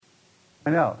I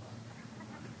know.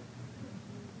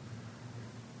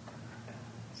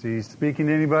 So you speaking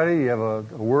to anybody? You have a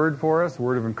word for us, a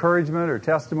word of encouragement or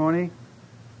testimony?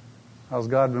 How's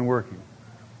God been working?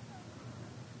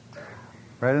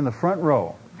 Right in the front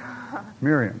row.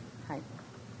 Miriam. Hi.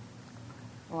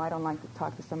 Well, I don't like to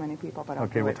talk to so many people, but I'll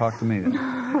Okay, do well, it. talk to me then.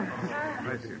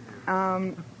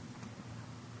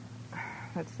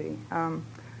 Let's see.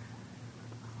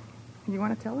 You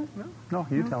want to tell it? No,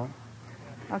 you tell him.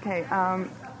 Okay.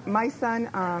 My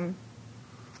son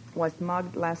was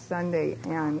mugged last Sunday,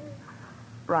 and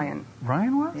Ryan.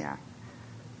 Ryan was? Yeah.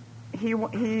 He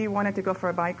wanted to go for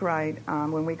a bike ride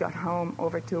when we got home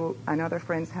over to another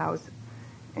friend's house,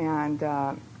 and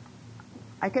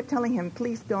I kept telling him,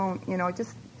 please don't,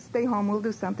 just stay home. We'll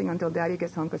do something until Daddy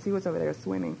gets home, because he was over there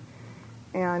swimming.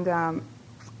 And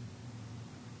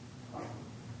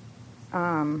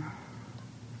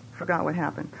forgot what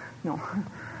happened. No.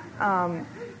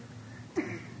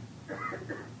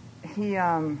 He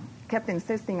kept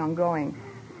insisting on going,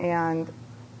 and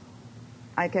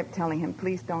I kept telling him,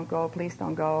 please don't go,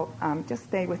 just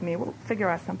stay with me, we'll figure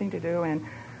out something to do. And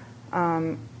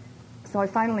so I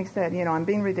finally said, I'm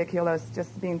being ridiculous,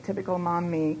 just being typical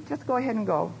mom me, just go ahead and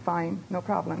go, fine, no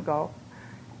problem, go.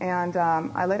 And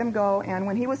I let him go, and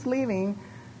when he was leaving,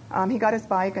 he got his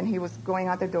bike and he was going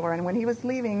out the door, and when he was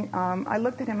leaving, I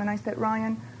looked at him and I said,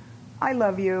 Ryan, I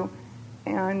love you,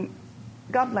 and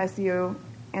God bless you.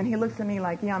 And he looks at me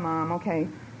like, yeah, Mom, okay,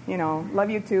 love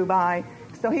you too, bye.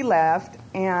 So he left,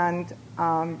 and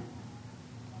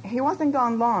he wasn't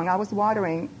gone long. I was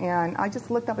watering, and I just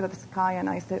looked up at the sky, and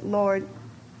I said, Lord,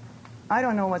 I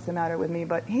don't know what's the matter with me,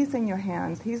 but he's in your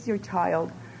hands. He's your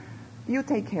child. You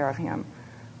take care of him.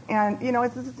 And,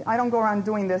 I don't go around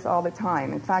doing this all the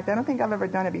time. In fact, I don't think I've ever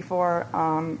done it before.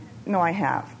 No, I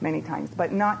have many times,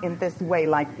 but not in this way,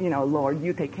 like, Lord,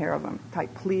 you take care of him,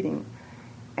 type pleading.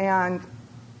 And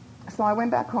so I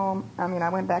went back home. I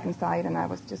went back inside, and I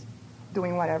was just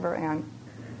doing whatever, and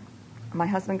my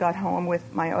husband got home with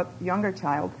my younger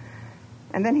child,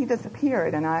 and then he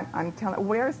disappeared, and I'm telling,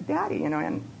 where's Daddy,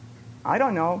 and I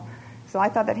don't know. So I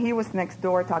thought that he was next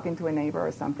door talking to a neighbor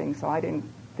or something, so I didn't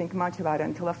think much about it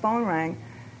until the phone rang,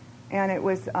 and it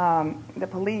was the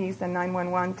police and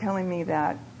 911 telling me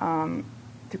that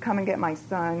to come and get my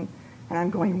son, and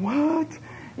I'm going, what?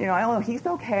 He's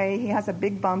okay, he has a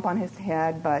big bump on his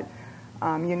head, but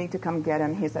you need to come get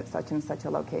him, he's at such and such a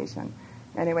location.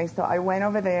 Anyway, so I went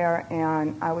over there,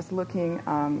 and I was looking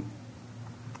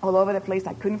all over the place.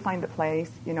 I couldn't find the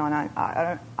place, and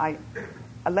I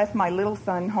left my little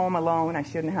son home alone. I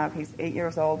shouldn't have. He's 8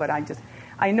 years old, but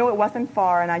I knew it wasn't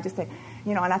far, and I just said,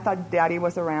 and I thought Daddy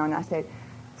was around. I said,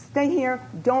 stay here,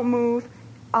 don't move,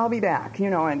 I'll be back,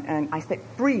 and I said,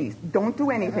 freeze, don't do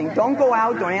anything, don't go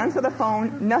out, don't answer the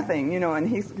phone, nothing, and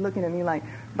he's looking at me like,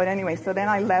 but anyway, so then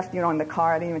I left, in the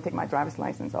car. I didn't even take my driver's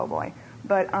license, oh boy.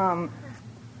 But,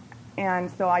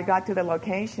 and so I got to the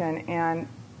location, and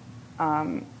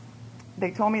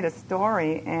they told me the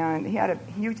story, and he had a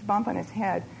huge bump on his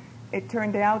head. It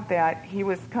turned out that he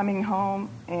was coming home,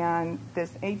 and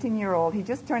this 18-year-old, he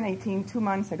just turned 18 2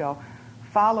 months ago,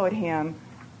 followed him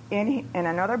in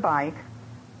another bike,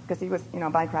 because he was,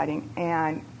 bike riding,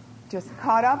 and just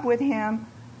caught up with him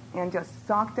and just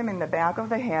socked him in the back of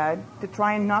the head to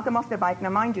try and knock him off the bike. Now,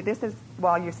 mind you, this is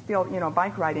while you're still,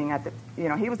 bike riding at the,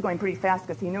 he was going pretty fast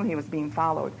because he knew he was being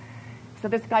followed. So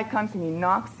this guy comes and he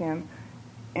knocks him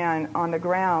and on the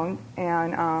ground,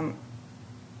 and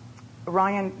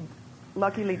Ryan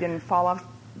luckily didn't fall off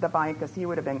the bike because he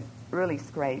would have been really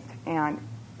scraped. And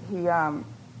he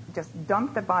just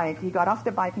dumped the bike. He got off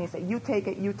the bike and he said, you take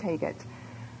it, you take it.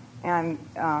 And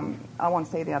I won't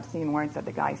say the obscene words that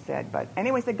the guy said, but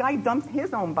anyways, the guy dumps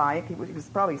his own bike, it was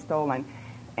probably stolen,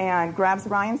 and grabs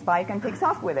Ryan's bike and takes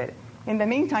off with it. In the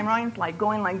meantime, Ryan's like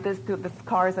going like this to the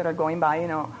cars that are going by,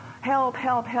 help,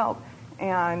 help, help.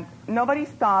 And nobody's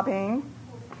stopping.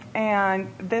 And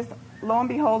lo and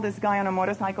behold, this guy on a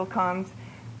motorcycle comes,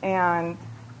 and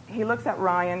he looks at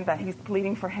Ryan that he's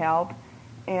pleading for help,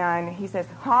 and he says,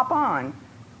 hop on.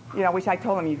 Which I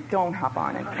told him, you don't hop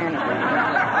on it. And,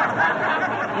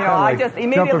 I just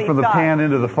immediately jumping from the pan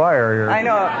into the fire here. I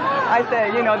know. I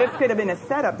said, this could have been a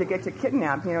setup to get you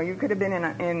kidnapped. You could have been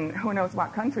in who knows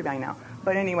what country by now.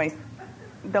 But anyways,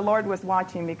 the Lord was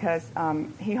watching, because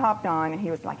he hopped on, and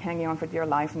he was like hanging on for dear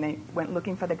life, and they went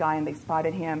looking for the guy, and they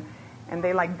spotted him, and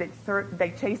they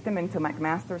chased him into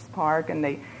McMaster's Park, and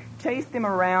they chased him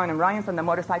around, and Ryan's on the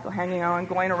motorcycle hanging on,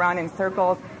 going around in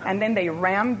circles, and then they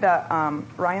rammed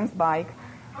Ryan's bike,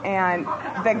 And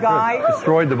the guy...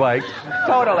 Destroyed the bike.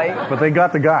 Totally. But they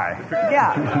got the guy.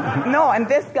 Yeah. No, and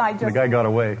this guy just... The guy got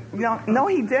away. No,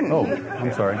 he didn't. Oh,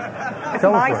 I'm sorry. It's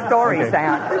my story, okay.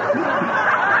 Sam.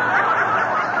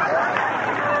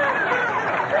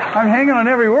 I'm hanging on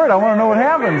every word. I want to know what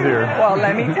happens here. Well,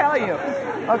 let me tell you.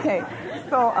 Okay,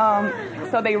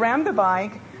 so they rammed the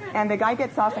bike, and the guy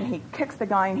gets off, and he kicks the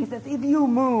guy, and he says, if you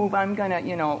move, I'm going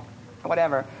to,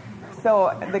 whatever.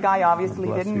 So the guy obviously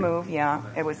didn't move. Yeah,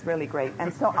 it was really great.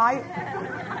 And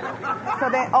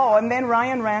then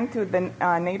Ryan ran to the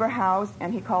neighbor house,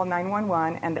 and he called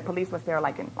 911, and the police was there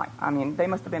they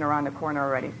must have been around the corner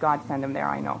already. God sent them there,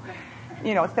 I know.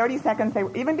 30 seconds,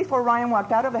 even before Ryan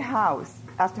walked out of the house,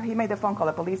 after he made the phone call,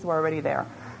 the police were already there,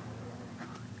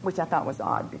 which I thought was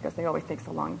odd because they always take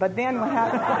so long. But then what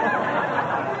happened?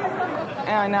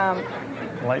 And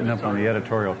lighten up on the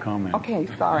editorial comment. Okay,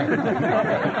 sorry.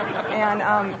 And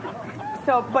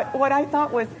but what I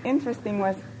thought was interesting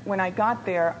was when I got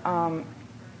there,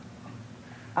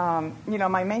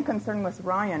 my main concern was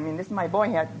Ryan. I mean, this is my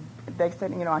boy. They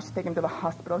said, I should take him to the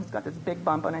hospital. He's got this big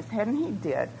bump on his head, and he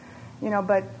did.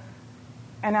 But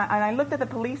and I looked at the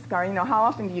police car. How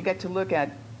often do you get to look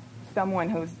at someone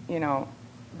who's,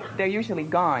 they're usually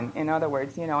gone, in other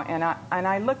words, and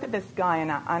I looked at this guy,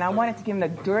 and I wanted to give him the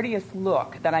dirtiest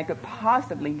look that I could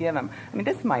possibly give him. I mean,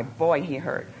 this is my boy he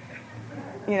hurt,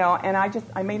 and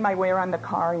I made my way around the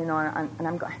car, and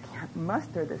I'm going, I can't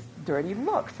muster this dirty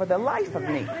look for the life of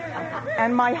me.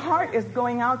 And my heart is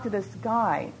going out to this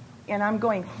guy, and I'm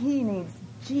going, he needs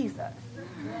Jesus.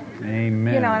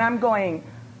 Amen. And I'm going,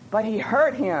 but he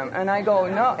hurt him. And I go,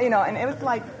 no, and it was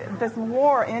like this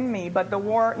war in me, but the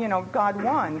war, God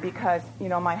won because,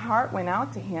 my heart went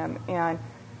out to him. And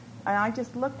I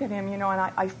just looked at him, and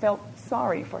I felt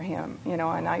sorry for him, and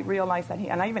I realized that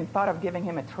and I even thought of giving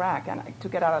him a tract, and I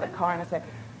took it out of the car and I said,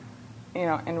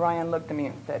 and Ryan looked at me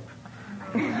and said,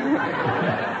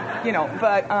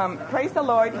 but praise the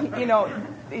Lord,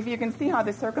 if you can see how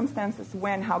the circumstances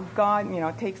went, how God,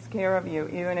 takes care of you,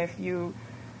 even if you,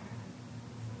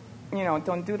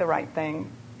 don't do the right thing.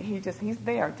 He's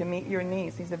there to meet your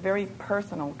needs. He's a very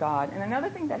personal God. And another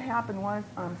thing that happened was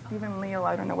Stephen Leal,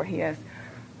 I don't know where he is.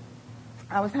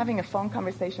 I was having a phone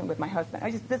conversation with my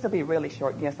husband. This will be really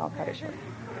short. Yes, I'll cut it short.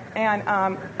 And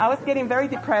I was getting very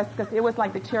depressed because it was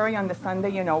like the cherry on the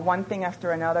sundae, one thing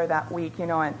after another that week,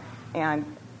 and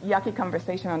yucky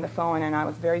conversation on the phone, and I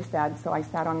was very sad. So I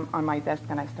sat on my desk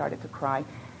and I started to cry.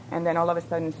 And then all of a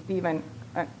sudden, Stephen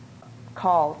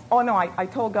called. Oh, no, I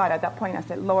told God at that point, I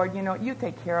said, Lord, you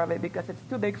take care of it because it's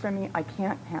too big for me. I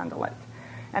can't handle it.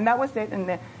 And that was it.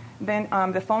 And then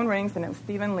the phone rings, and it was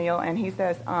Stephen Leal, and he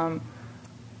says, I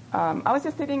was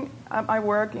just sitting at my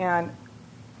work, and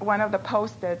one of the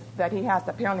Post-its that he has,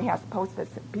 apparently has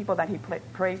Post-its, people that he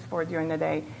prays for during the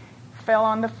day, fell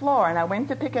on the floor. And I went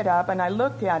to pick it up, and I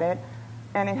looked at it,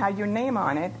 and it had your name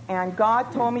on it. And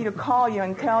God told me to call you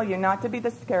and tell you not to be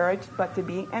discouraged, but to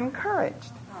be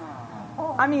encouraged.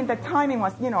 I mean, the timing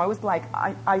was, it was like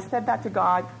I said that to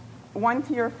God. One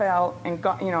tear fell, and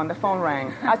God, and the phone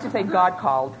rang. I should say God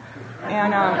called.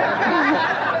 And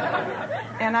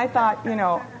and I thought,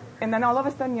 and then all of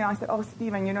a sudden, I said, oh,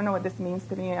 Stephen, you don't know what this means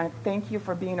to me. And I thank you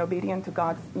for being obedient to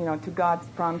God's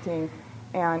prompting.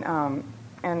 And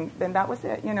then that was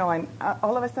it, and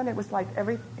all of a sudden it was like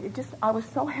I was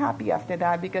so happy after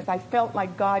that because I felt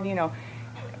like God,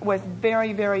 was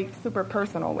very, very super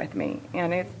personal with me.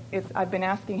 And I've been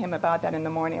asking him about that in the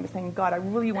morning. I was saying, God, I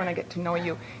really want to get to know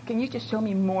you. Can you just show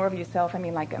me more of yourself? I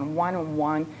mean, like in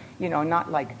one-on-one,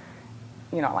 not like,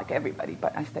 like everybody,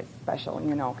 but I said special,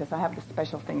 because I have the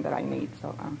special thing that I need.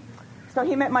 So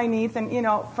he met my needs. And,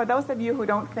 for those of you who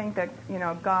don't think that,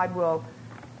 God will,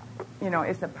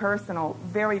 is a personal,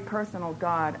 very personal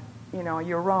God,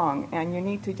 you're wrong. And you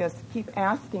need to just keep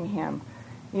asking him,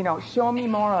 show me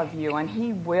more of you, and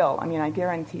he will. I mean, I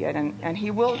guarantee it. And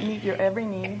he will meet your every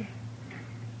need,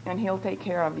 and he'll take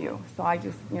care of you. So I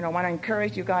just, want to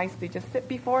encourage you guys to just sit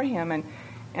before him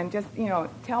and just,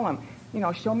 tell him,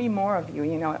 show me more of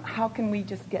you. How can we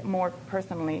just get more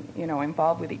personally,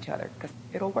 involved with each other? Because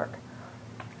it'll work.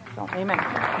 So, amen.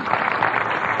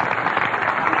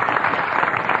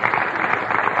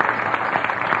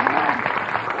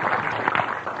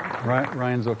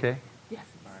 Ryan's okay? Yes.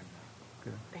 All right.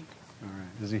 Good. Thank you. All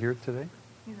right. Is he here today?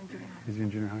 He's in junior high. He's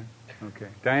in junior high? Okay.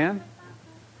 Diane?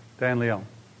 Diane Leal.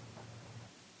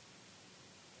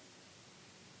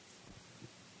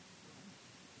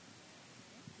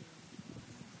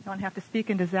 Don't have to speak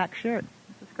into Zach's shirt.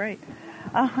 This is great.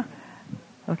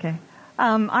 Okay.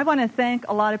 I want to thank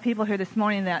a lot of people here this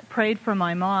morning that prayed for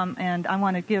my mom, and I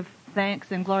want to give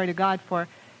thanks and glory to God for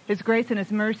His grace and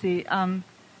His mercy.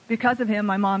 Because of Him,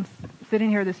 my mom's sitting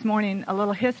here this morning. A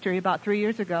little history. About 3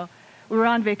 years ago, we were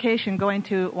on vacation going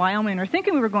to Wyoming, or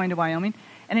thinking we were going to Wyoming.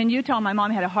 And in Utah, my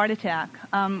mom had a heart attack.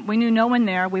 We knew no one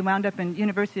there. We wound up in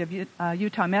University of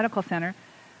Utah Medical Center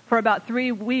for about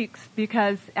 3 weeks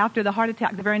because after the heart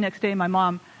attack, the very next day, my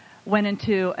mom went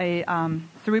into a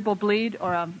cerebral bleed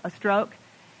or a stroke.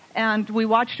 And we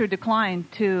watched her decline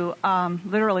to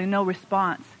literally no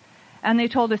response. And they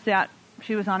told us that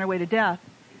she was on her way to death.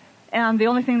 And the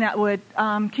only thing that would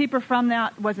keep her from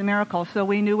that was a miracle. So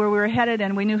we knew where we were headed,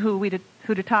 and we knew who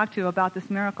to talk to about this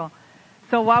miracle.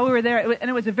 So while we were there, and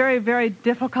it was a very, very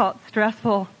difficult,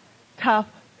 stressful, tough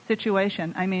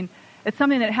situation. I mean, it's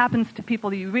something that happens to people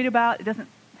that you read about. It doesn't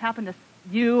happen to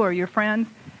you or your friends.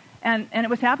 And it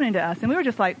was happening to us. And we were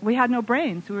just like, we had no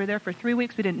brains. We were there for 3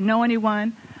 weeks. We didn't know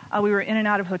anyone. We were in and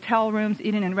out of hotel rooms,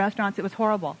 eating in restaurants. It was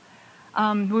horrible.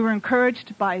 We were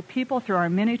encouraged by people through our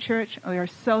mini church. We are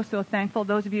so, so thankful.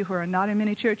 Those of you who are not in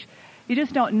mini church, you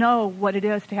just don't know what it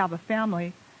is to have a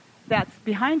family that's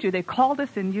behind you. They called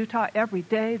us in Utah every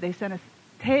day. They sent us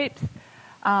tapes.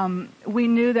 We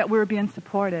knew that we were being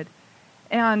supported.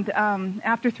 And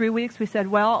after 3 weeks, we said,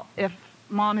 well, if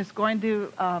Mom is going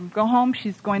to go home,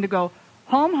 she's going to go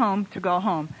home to go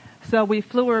home. So we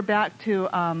flew her back to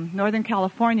Northern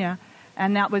California,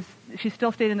 and she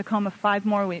still stayed in the coma 5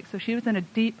 more weeks. So she was in a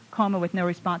deep coma with no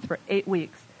response for 8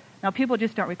 weeks. Now, people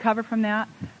just don't recover from that.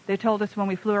 They told us when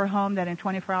we flew her home that in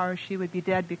 24 hours she would be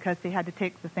dead because they had to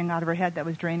take the thing out of her head that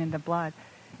was draining the blood.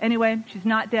 Anyway, she's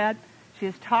not dead. She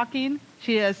is talking.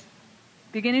 She is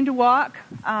beginning to walk.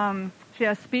 She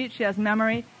has speech. She has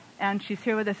memory. And she's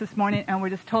here with us this morning, and we're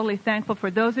just totally thankful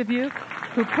for those of you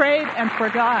who prayed and for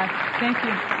God. Thank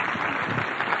you.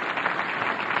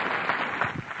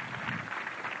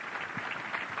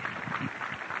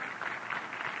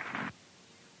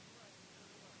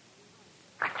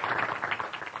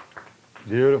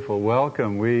 Beautiful.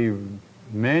 Welcome.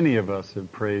 Many of us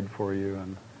have prayed for you,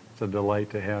 and it's a delight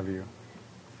to have you.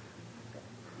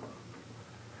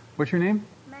 What's your name?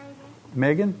 Megan.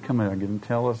 Megan? Come on, again.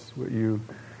 Tell us what you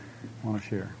want to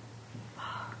share.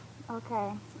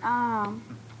 Okay. I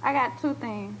got 2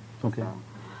 things. Okay.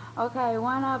 Okay,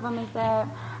 one of them is that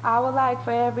I would like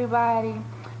for everybody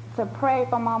to pray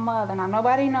for my mother. Now,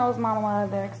 nobody knows my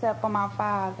mother except for my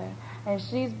father, and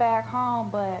she's back home,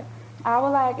 but I would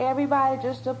like everybody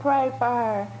just to pray for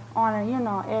her on,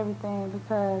 everything,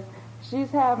 because she's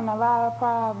having a lot of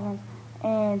problems,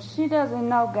 and she doesn't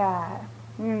know God.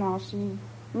 She's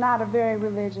not a very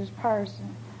religious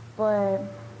person,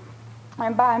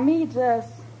 and by me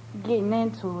just getting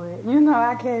into it,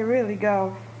 I can't really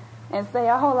go and say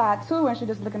a whole lot to her, and she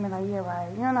just look at me like, yeah,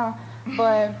 right,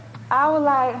 but I would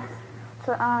like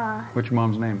to, What's your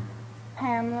mom's name?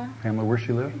 Pamela. Pamela, where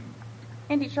she live?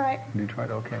 In Detroit. Detroit,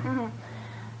 okay. Mm-hmm.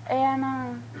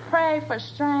 And pray for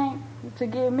strength, to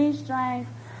give me strength,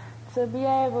 to be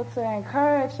able to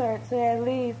encourage her to at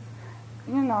least,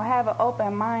 have an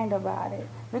open mind about it.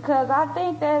 Because I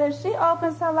think that if she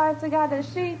opens her life to God, that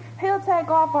He'll take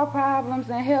off her problems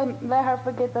and He'll let her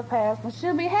forget the past. And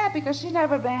she'll be happy because she's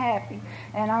never been happy.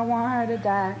 And I want her to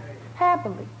die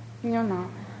happily,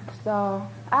 So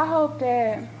I hope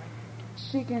that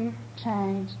she can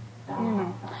change,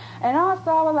 And also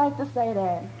I would like to say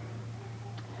that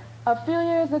a few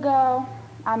years ago,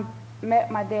 I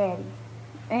met my daddy.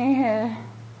 And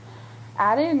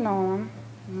I didn't know him.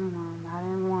 I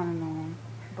didn't want to know him.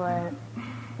 But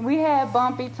we had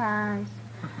bumpy times.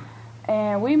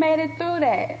 And we made it through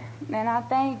that. And I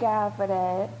thank God for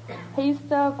that. He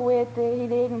stuck with it. He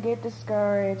didn't get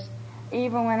discouraged,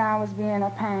 even when I was being a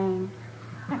pain.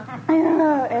 And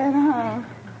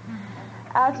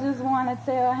I just want to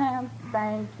tell him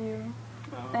thank you.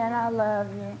 And I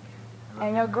love you.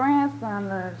 And your grandson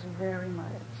loves you very much.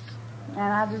 And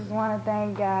I just want to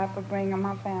thank God for bringing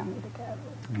my family together.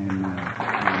 Amen.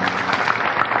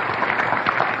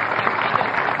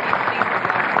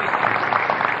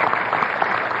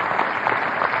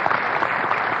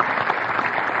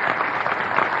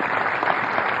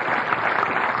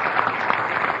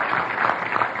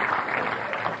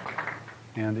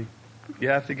 Andy? You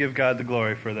have to give God the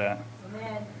glory for that.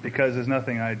 Amen. Because there's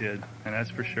nothing I did, and that's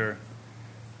for sure.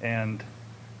 And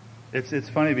it's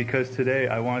funny because today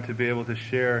I want to be able to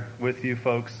share with you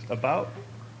folks about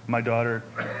my daughter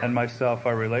and myself,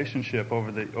 our relationship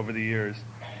over the years.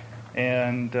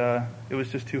 And it was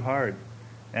just too hard.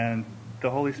 And the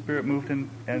Holy Spirit moved in,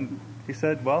 and He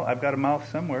said, well, I've got a mouth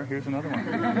somewhere. Here's another one.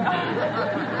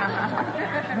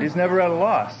 He's never at a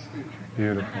loss.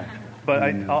 Beautiful. But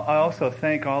I also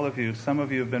thank all of you. Some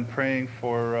of you have been praying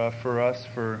for us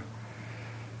for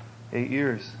 8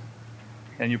 years.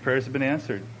 And your prayers have been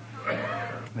answered.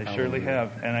 They surely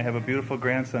have. And I have a beautiful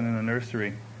grandson in the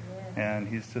nursery. And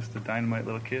he's just a dynamite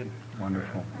little kid.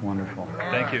 Wonderful, wonderful.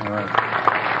 Thank you. All right.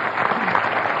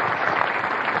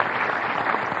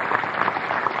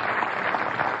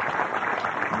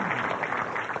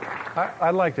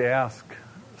 I'd like to ask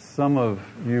some of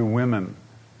you women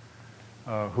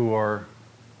who are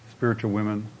spiritual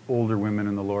women, older women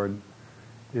in the Lord,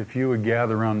 if you would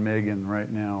gather around Megan right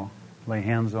now, lay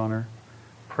hands on her,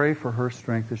 pray for her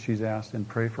strength as she's asked, and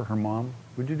pray for her mom.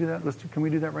 Would you do that? Can we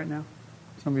do that right now?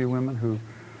 Some of you women who...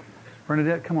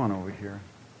 Bernadette, come on over here.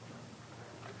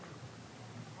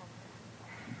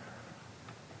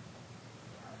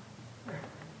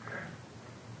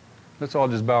 Let's all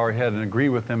just bow our head and agree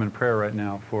with them in prayer right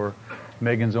now for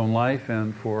Megan's own life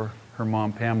and for her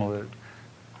mom, Pamela, that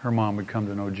her mom would come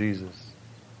to know Jesus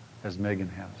as Megan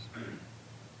has.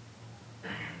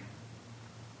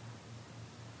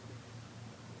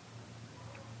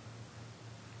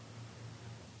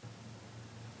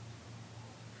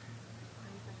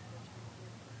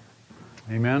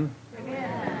 Amen?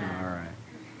 Amen. All right.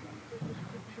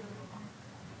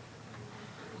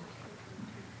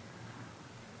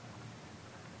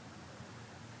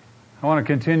 I want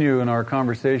to continue in our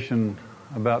conversation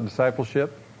about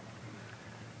discipleship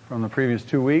from the previous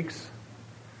 2 weeks.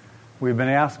 We've been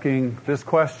asking this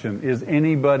question: is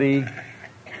anybody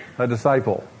a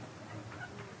disciple?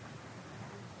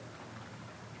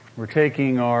 We're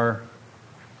taking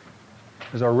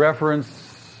as our reference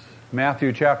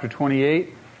Matthew chapter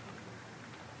 28.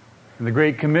 And the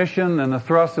Great Commission, and the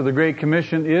thrust of the Great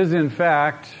Commission is in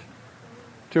fact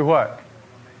to what?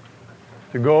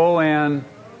 To go and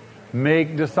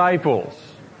make disciples,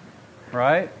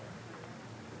 right?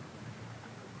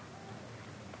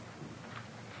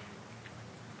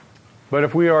 But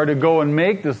if we are to go and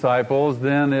make disciples,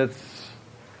 then it's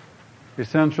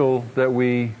essential that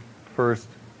we first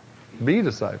be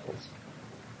disciples.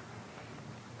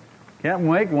 Can't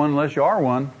make one unless you are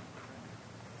one.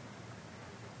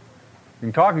 You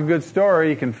can talk a good story,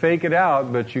 you can fake it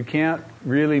out, but you can't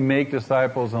really make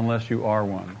disciples unless you are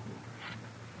one.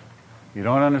 You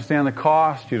don't understand the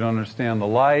cost, you don't understand the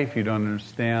life, you don't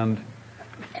understand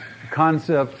the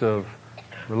concept of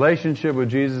relationship with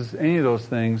Jesus, any of those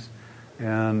things,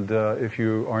 and if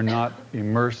you are not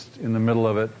immersed in the middle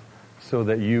of it so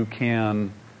that you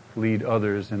can lead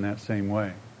others in that same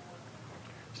way.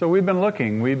 So we've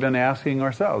been asking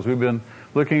ourselves, we've been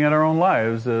looking at our own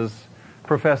lives as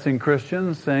professing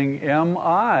Christians, saying, am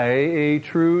I a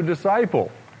true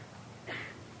disciple?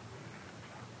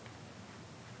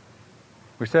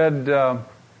 We said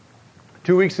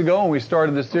 2 weeks ago when we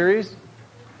started this series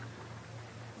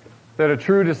that a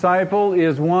true disciple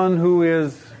is one who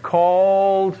is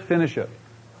called, finish it,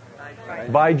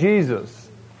 by Jesus.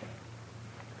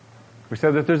 We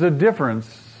said that there's a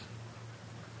difference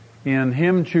in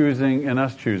Him choosing and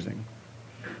us choosing.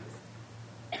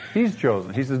 He's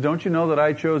chosen. He says, don't you know that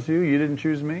I chose you? You didn't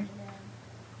choose me?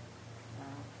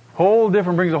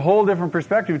 Brings a whole different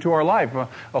perspective to our life,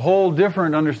 a whole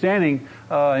different understanding,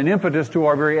 and impetus to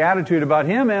our very attitude about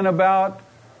Him and about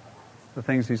the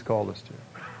things He's called us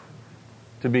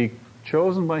to be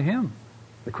chosen by Him,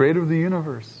 the Creator of the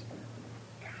universe.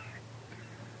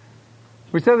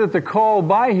 We said that the call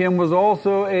by Him was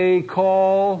also a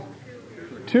call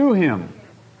to Him.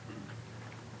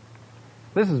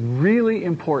 This is really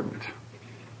important.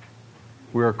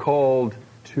 We are called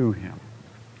to Him.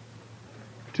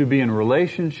 To be in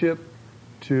relationship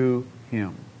to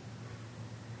Him.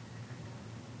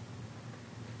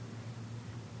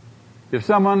 If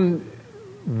someone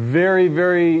very,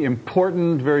 very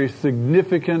important, very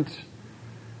significant,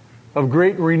 of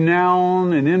great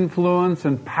renown and influence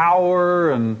and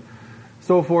power and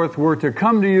so forth were to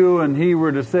come to you and he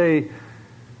were to say,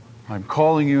 I'm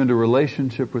calling you into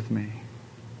relationship with me,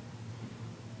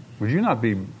 would you not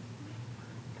be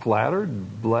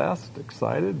flattered, blessed,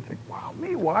 excited? Think, wow,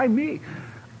 me? Why me?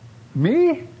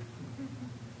 Me?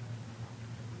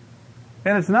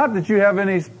 And it's not that you have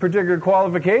any particular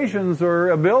qualifications or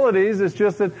abilities. It's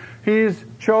just that He's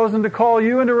chosen to call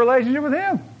you into relationship with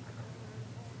Him.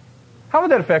 How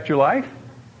would that affect your life?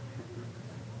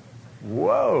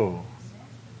 Whoa.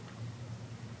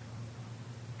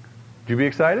 Would you be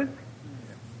excited?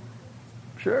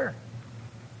 Sure.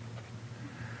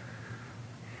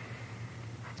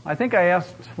 I think I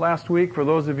asked last week for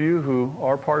those of you who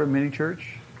are part of Mini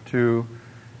Church to,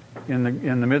 in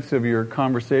the midst of your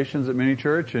conversations at Mini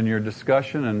Church and your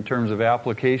discussion in terms of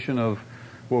application of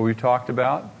what we talked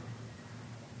about,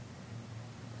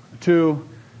 to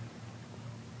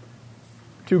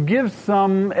to give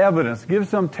some evidence, give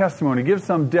some testimony, give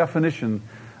some definition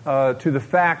to the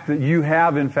fact that you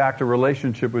have, in fact, a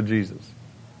relationship with Jesus.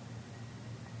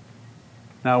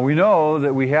 Now, we know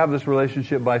that we have this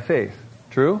relationship by faith.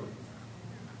 True?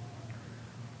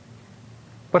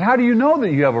 But how do you know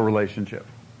that you have a relationship?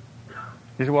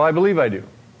 You say, well, I believe I do.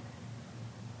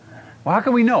 Well, how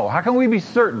can we know? How can we be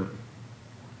certain?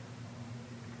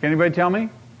 Can anybody tell me?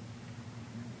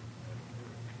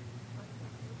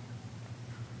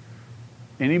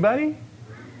 Anybody?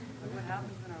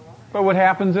 But what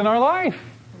happens in our life?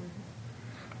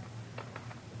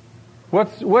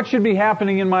 What should be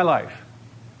happening in my life?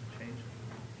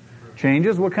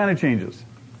 Changes? What kind of changes?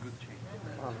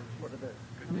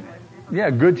 Yeah,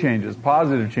 good changes,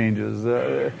 positive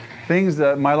changes, things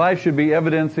that my life should be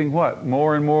evidencing what?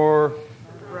 More and more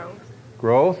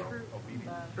growth,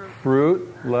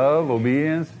 fruit, love,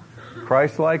 obedience,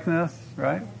 Christ-likeness,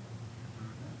 right?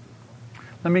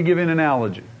 Let me give you an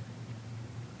analogy.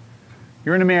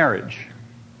 You're in a marriage,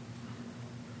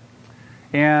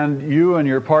 and you and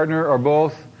your partner are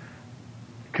both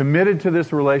committed to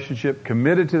this relationship,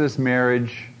 committed to this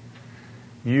marriage.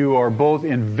 You are both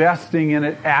investing in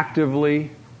it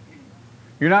actively.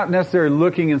 You're not necessarily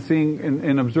looking and seeing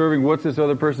and observing what's this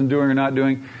other person doing or not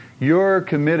doing. You're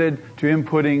committed to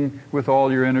inputting with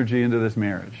all your energy into this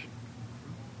marriage.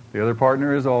 The other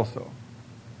partner is also.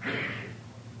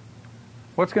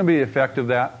 What's going to be the effect of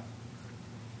that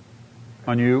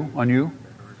on you? Aren't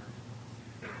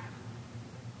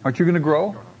you going to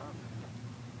grow?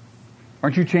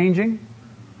 Aren't you changing?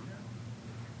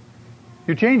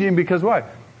 You're changing because what?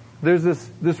 There's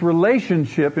this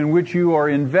relationship in which you are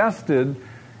invested,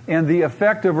 and the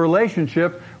effect of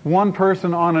relationship, one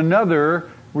person on another,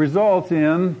 results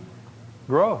in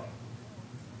growth.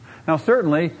 Now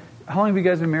certainly, how long have you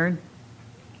guys been married?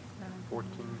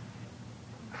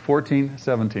 14,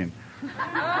 17. 14.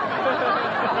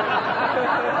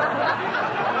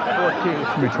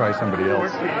 Let me try somebody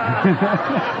else.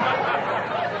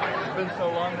 It's been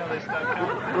so long now they stopped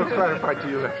counting. We'll clarify to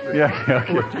you actually. Yeah,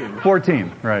 okay.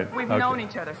 14, right. We've okay. known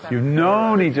each other 17. You've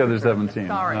known each other 17.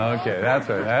 Sorry. Okay, that's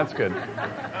right. That's good.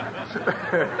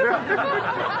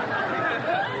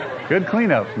 Good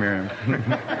cleanup, Miriam.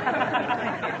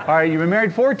 All right, you've been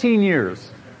married 14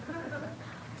 years.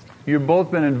 You've both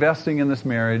been investing in this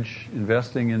marriage,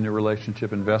 investing in your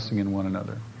relationship, investing in one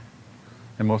another.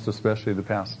 And most especially the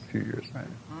past few years, right?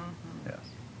 Mm-hmm. Yes.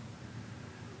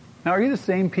 Now, are you the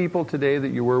same people today that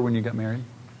you were when you got married?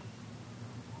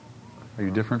 Are you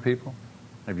different people?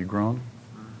 Have you grown?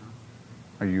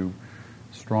 Are you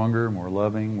stronger, more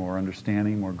loving, more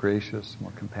understanding, more gracious,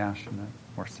 more compassionate,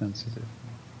 more sensitive,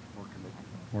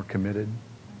 more committed?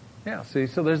 Yeah, see,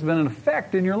 so there's been an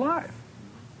effect in your life.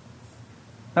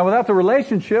 Now, without the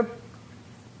relationship,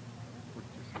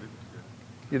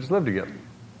 you just live together.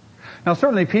 Now,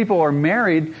 certainly people are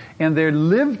married and they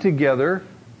live together,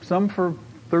 some for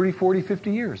 30, 40,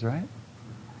 50 years, right?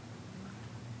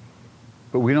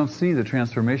 But we don't see the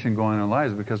transformation going on in our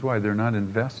lives because why? They're not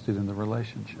invested in the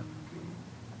relationship.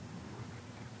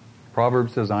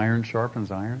 Proverbs says iron sharpens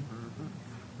iron.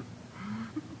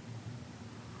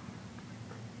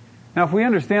 Now, if we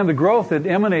understand the growth that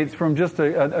emanates from just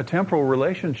a temporal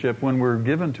relationship when we're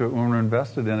given to it, when we're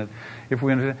invested in it, if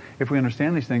we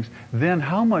understand these things, then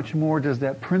how much more does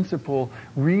that principle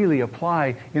really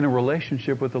apply in a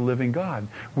relationship with the living God?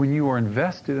 When you are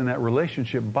invested in that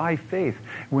relationship by faith,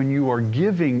 when you are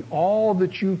giving all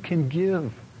that you can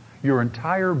give, your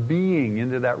entire being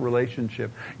into that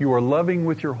relationship. You are loving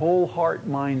with your whole heart,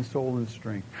 mind, soul, and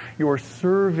strength. You are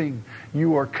serving.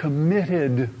 You are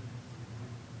committed.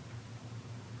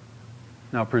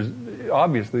 Now,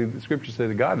 obviously, the Scriptures say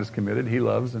that God is committed. He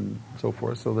loves and so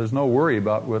forth. So there's no worry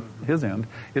about what His end.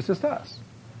 It's just us.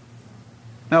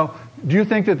 Now, do you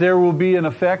think that there will be an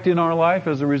effect in our life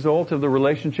as a result of the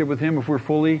relationship with Him if we're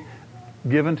fully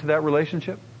given to that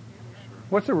relationship?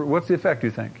 What's the effect, do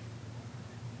you think?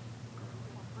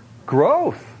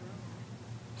 Growth.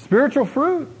 Spiritual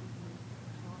fruit.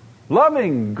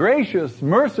 Loving, gracious,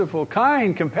 merciful,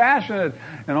 kind, compassionate,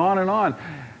 and on and on.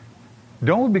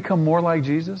 Don't we become more like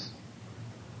Jesus?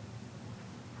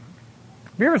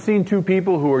 Have you ever seen two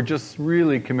people who are just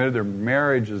really committed? Their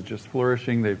marriage is just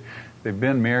flourishing. They've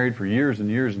been married for years and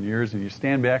years and years, and you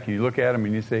stand back and you look at them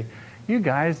and you say, you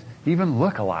guys even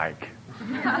look alike.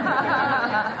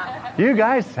 You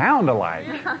guys sound alike.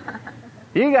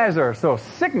 You guys are so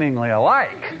sickeningly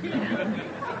alike.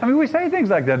 I mean, we say things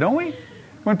like that, don't we?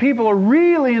 When people are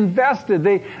really invested,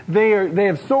 they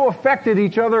have so affected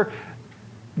each other.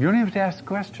 You don't even have to ask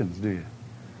questions, do you?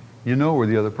 You know where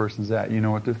the other person's at. You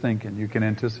know what they're thinking. You can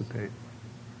anticipate.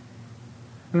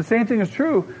 And the same thing is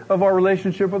true of our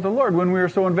relationship with the Lord. When we are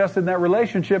so invested in that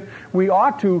relationship, we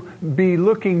ought to be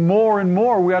looking more and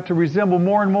more. We ought to resemble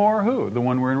more and more who? The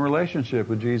one we're in relationship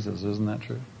with Jesus. Isn't that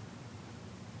true?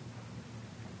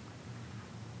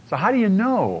 So how do you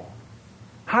know?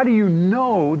 How do you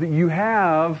know that you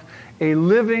have a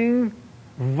living,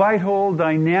 vital,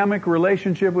 dynamic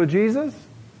relationship with Jesus?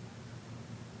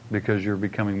 Because you're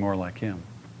becoming more like Him.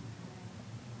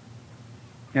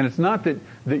 And it's not that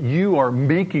you are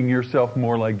making yourself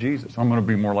more like Jesus. I'm going to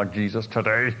be more like Jesus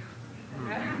today.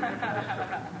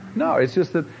 No, it's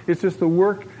just the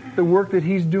work that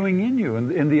He's doing in you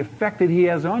and the effect that He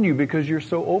has on you because you're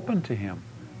so open to Him.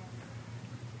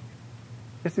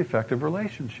 It's the effective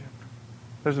relationship.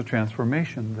 There's a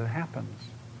transformation that happens.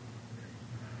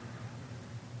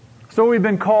 So we've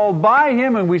been called by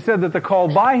Him, and we said that the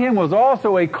call by Him was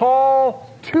also a call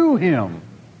to Him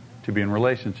to be in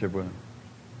relationship with Him.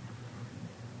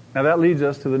 Now that leads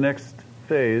us to the next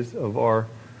phase of our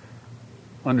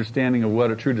understanding of what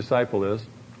a true disciple is.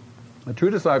 A true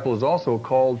disciple is also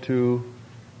called to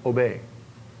obey.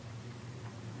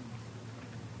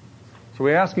 So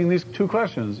we're asking these two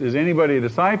questions. Is anybody a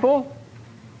disciple?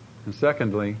 And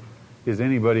secondly, is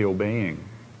anybody obeying?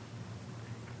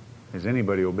 Is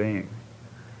anybody obeying?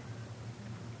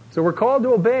 So we're called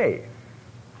to obey.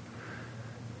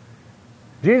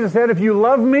 Jesus said, if you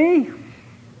love me,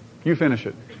 you finish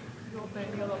it.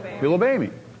 You'll obey me.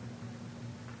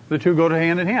 The two go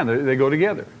hand in hand. They go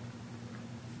together.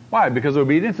 Why? Because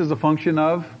obedience is a function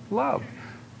of love.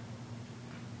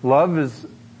 Love is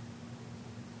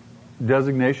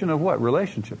designation of what?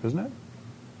 Relationship, isn't it?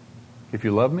 If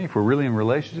you love me, if we're really in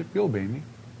relationship, you'll obey me.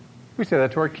 We say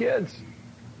that to our kids.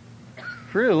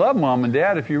 If you really love mom and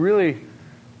dad, if you're really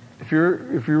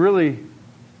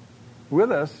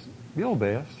with us, you'll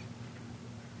obey us.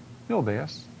 You'll obey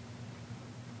us.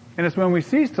 And it's when we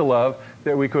cease to love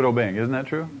that we quit obeying. Isn't that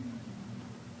true?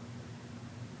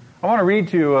 I want to read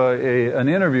to you an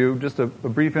interview, just a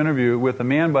brief interview with a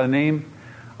man by the name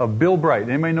of Bill Bright.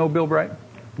 Anybody know Bill Bright?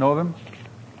 Know of him?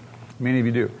 Many of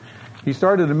you do. He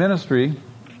started a ministry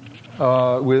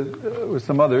with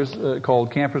some others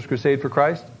called Campus Crusade for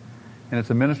Christ. And it's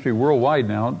a ministry worldwide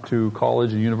now to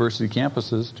college and university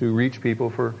campuses to reach people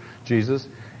for Jesus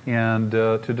and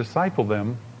to disciple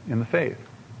them in the faith.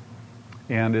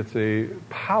 And it's a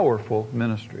powerful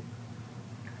ministry.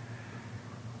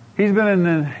 He's been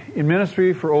in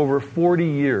ministry for over 40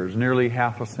 years, nearly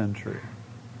half a century.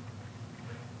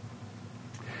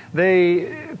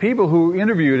 People who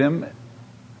interviewed him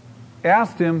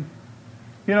asked him,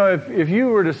 you know, if you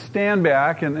were to stand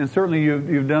back, and certainly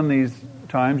you've done these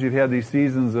times, you've had these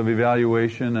seasons of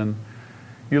evaluation, and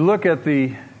you look at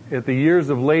the years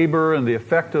of labor and the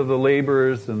effect of the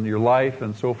labors and your life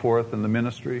and so forth and the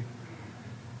ministry.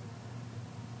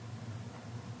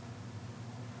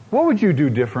 What would you do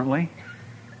differently?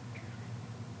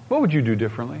 What would you do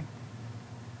differently?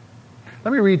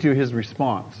 Let me read you his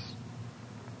response.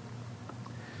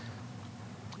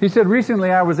 He said, recently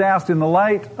I was asked, in the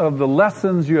light of the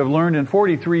lessons you have learned in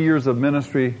 43 years of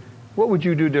ministry, what would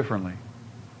you do differently?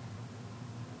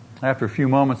 After a few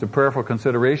moments of prayerful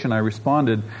consideration, I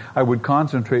responded, I would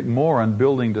concentrate more on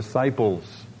building disciples.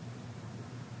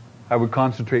 I would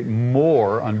concentrate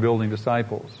more on building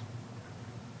disciples.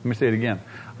 Let me say it again.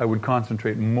 I would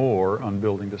concentrate more on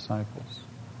building disciples.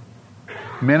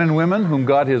 Men and women whom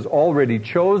God has already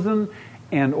chosen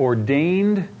and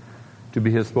ordained to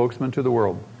be His spokesman to the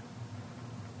world.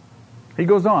 He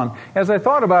goes on, as I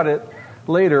thought about it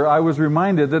later, I was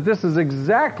reminded that this is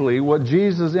exactly what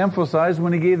Jesus emphasized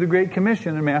when He gave the Great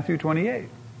Commission in Matthew 28.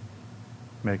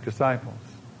 Make disciples.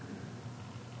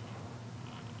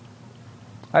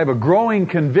 I have a growing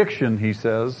conviction, he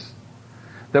says,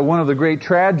 that one of the great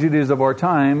tragedies of our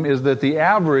time is that the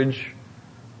average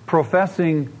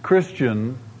professing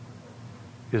Christian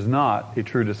is not a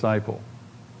true disciple.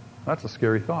 That's a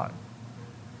scary thought.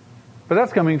 But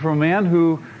that's coming from a man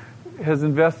who has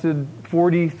invested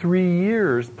 43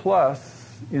 years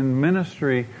plus in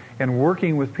ministry and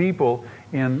working with people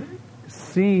and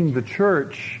seeing the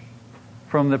church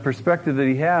from the perspective that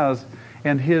he has.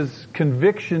 And his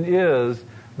conviction is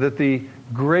that the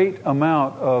great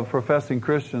amount of professing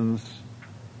Christians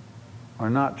are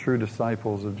not true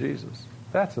disciples of Jesus.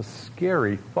 That's a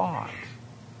scary thought.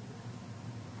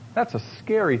 That's a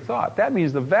scary thought. That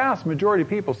means the vast majority of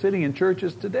people sitting in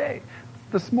churches today,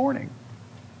 this morning,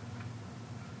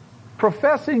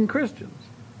 professing Christians,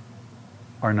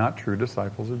 are not true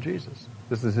disciples of Jesus.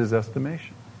 This is his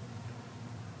estimation.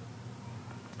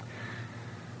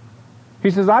 He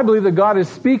says, I believe that God is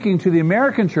speaking to the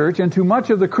American church and to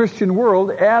much of the Christian world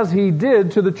as He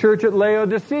did to the church at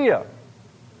Laodicea.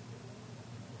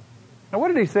 Now what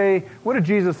did He say? What did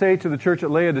Jesus say to the church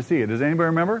at Laodicea? Does anybody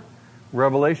remember?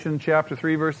 Revelation chapter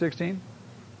 3, verse 16.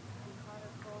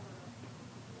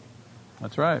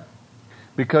 That's right.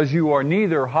 Because you are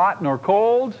neither hot nor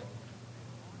cold,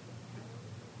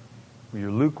 you're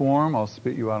lukewarm, I'll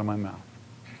spit you out of my mouth.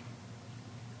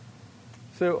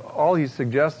 So all He's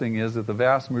suggesting is that the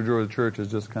vast majority of the church is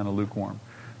just kind of lukewarm.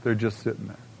 They're just sitting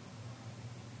there.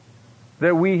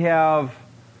 That we have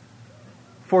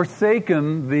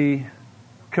forsaken the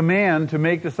command to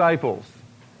make disciples.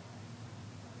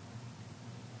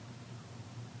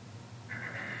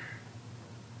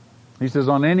 He says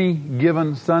on any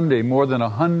given Sunday, more than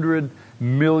 100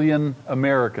 million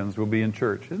Americans will be in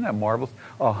church. Isn't that marvelous?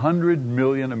 100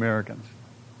 million Americans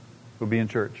will be in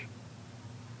church.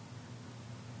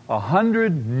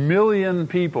 100 million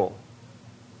people.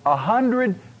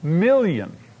 100 million.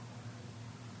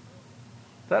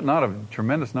 Is that not a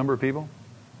tremendous number of people?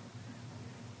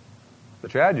 The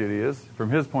tragedy is, from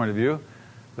his point of view,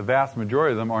 the vast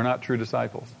majority of them are not true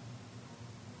disciples.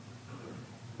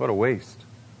 What a waste.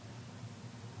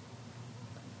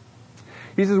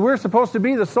 He says, we're supposed to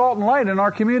be the salt and light in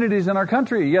our communities and our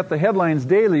country, yet the headlines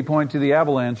daily point to the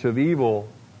avalanche of evil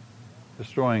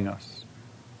destroying us.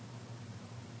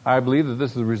 I believe that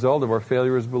this is the result of our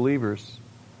failure as believers.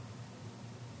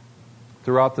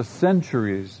 Throughout the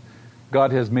centuries,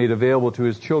 God has made available to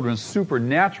His children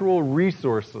supernatural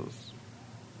resources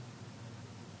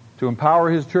to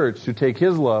empower His church to take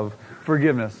His love,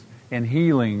 forgiveness, and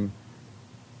healing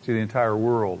to the entire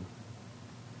world.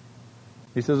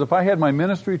 He says, if I had my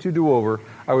ministry to do over,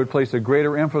 I would place a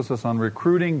greater emphasis on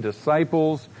recruiting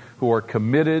disciples who are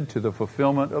committed to the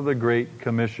fulfillment of the Great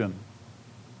Commission.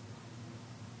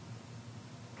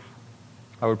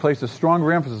 I would place a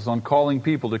stronger emphasis on calling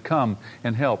people to come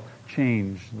and help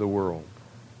change the world.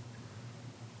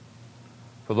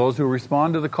 For those who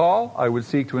respond to the call, I would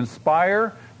seek to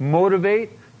inspire,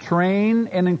 motivate, train,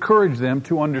 and encourage them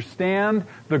to understand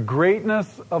the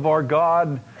greatness of our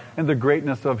God and the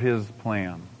greatness of His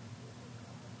plan.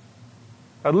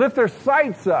 I'd lift their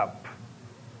sights up.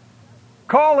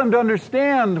 Call them to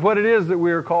understand what it is that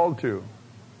we are called to.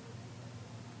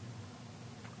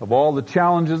 Of all the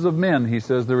challenges of men, he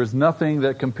says, there is nothing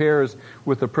that compares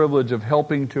with the privilege of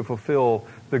helping to fulfill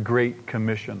the Great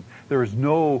Commission. There is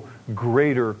no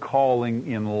greater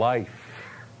calling in life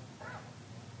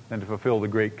than to fulfill the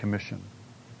Great Commission.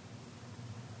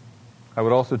 I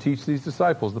would also teach these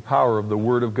disciples the power of the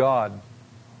Word of God,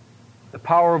 the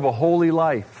power of a holy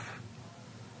life,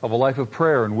 of a life of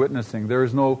prayer and witnessing. There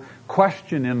is no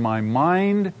question in my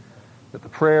mind that the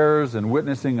prayers and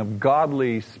witnessing of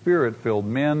godly, Spirit-filled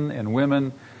men and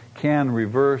women can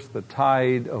reverse the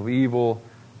tide of evil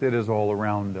that is all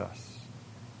around us.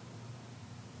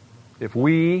 If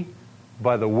we,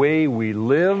 by the way we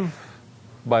live,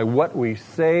 by what we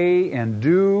say and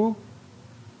do,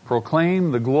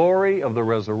 proclaim the glory of the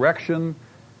resurrection,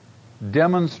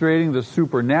 demonstrating the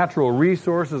supernatural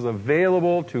resources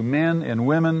available to men and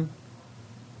women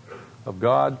of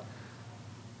God,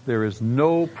 there is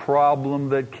no problem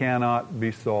that cannot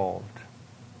be solved.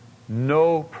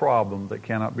 No problem that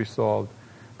cannot be solved.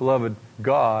 Beloved,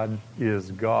 God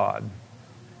is God.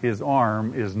 His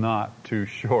arm is not too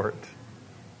short.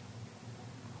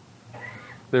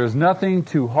 There's nothing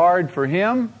too hard for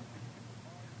Him,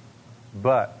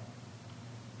 but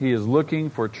He is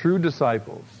looking for true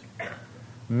disciples,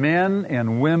 men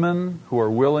and women who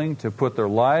are willing to put their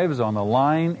lives on the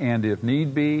line and, if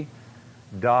need be,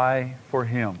 die for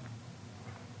Him.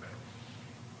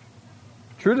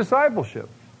 True discipleship.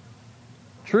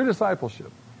 True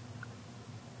discipleship.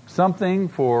 Something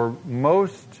for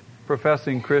most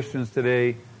professing Christians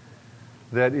today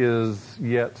that is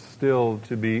yet still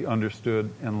to be understood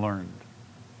and learned.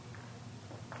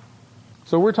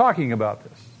 So we're talking about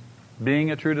this,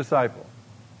 being a true disciple.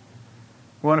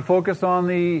 We want to focus on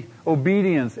the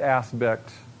obedience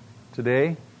aspect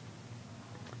today.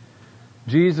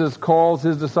 Jesus calls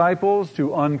His disciples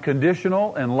to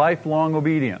unconditional and lifelong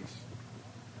obedience.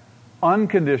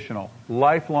 Unconditional,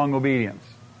 lifelong obedience.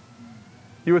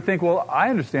 You would think, well, I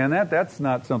understand that. That's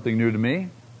not something new to me.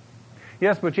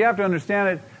 Yes, but you have to understand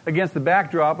it against the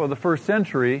backdrop of the first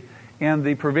century and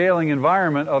the prevailing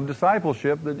environment of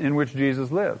discipleship in which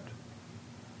Jesus lived.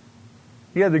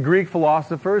 You had the Greek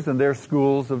philosophers and their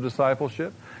schools of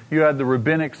discipleship. You had the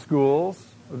rabbinic schools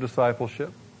of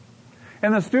discipleship.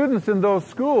 And the students in those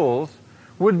schools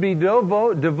would be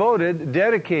devoted,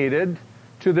 dedicated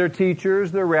to their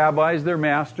teachers, their rabbis, their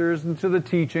masters, and to the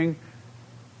teaching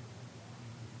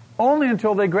only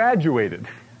until they graduated.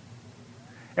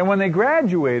 And when they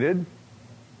graduated,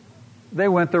 they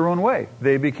went their own way.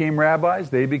 They became rabbis.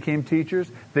 They became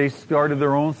teachers. They started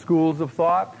their own schools of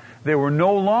thought. They were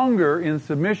no longer in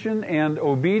submission and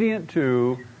obedient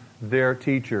to their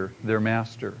teacher, their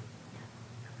master.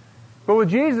 But with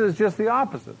Jesus, it's just the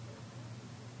opposite.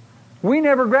 We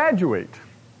never graduate.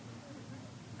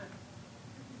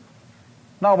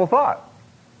 Novel thought.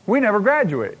 We never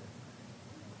graduate.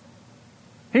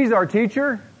 He's our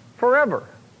teacher forever.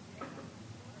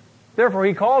 Therefore,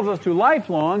 He calls us to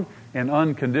lifelong and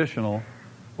unconditional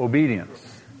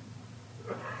obedience.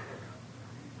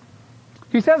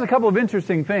 He says a couple of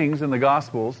interesting things in the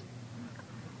Gospels.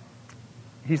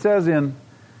 He says in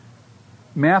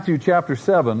Matthew chapter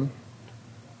 7,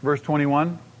 verse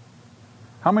 21,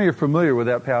 how many are familiar with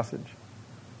that passage?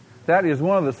 That is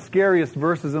one of the scariest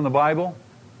verses in the Bible.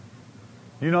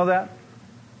 You know that?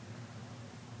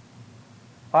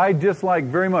 I dislike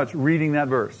very much reading that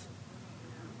verse.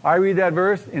 I read that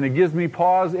verse and it gives me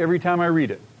pause every time I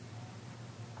read it.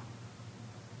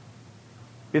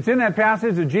 It's in that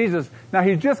passage of Jesus. Now,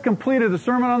 He's just completed the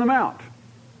Sermon on the Mount.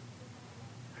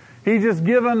 He's just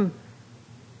given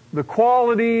the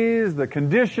qualities, the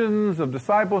conditions of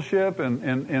discipleship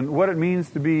and what it means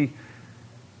to be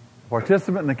a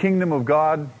participant in the kingdom of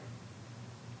God.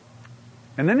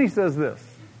 And then He says this.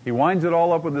 He winds it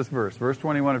all up with this verse, verse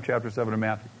 21 of chapter 7 of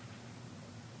Matthew.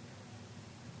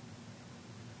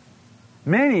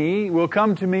 Many will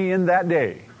come to me in that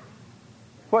day.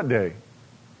 What day?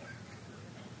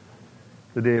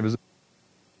 The day of His.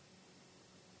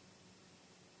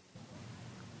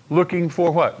 Looking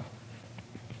for what?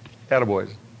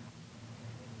 Attaboys.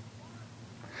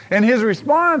 And His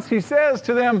response, He says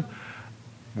to them,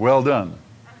 well done,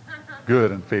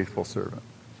 good and faithful servant.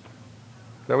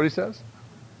 Is that what He says?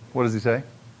 What does He say?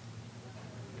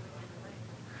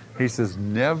 He says,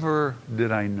 never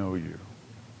did I know you.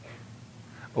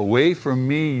 Away from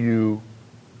me, you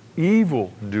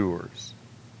evildoers.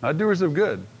 Not doers of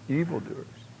good, evildoers.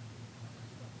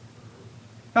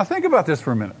 Now think about this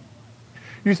for a minute.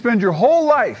 You spend your whole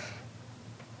life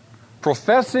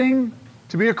professing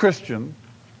to be a Christian,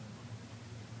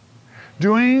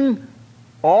 doing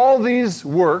all these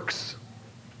works,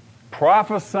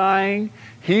 prophesying,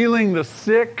 healing the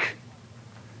sick,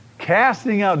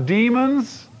 casting out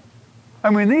demons. I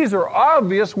mean, these are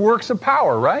obvious works of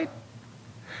power, right?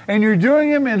 And you're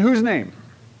doing them in whose name?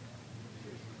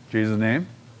 Jesus' name.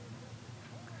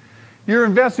 You're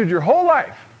invested your whole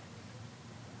life.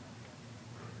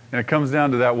 And it comes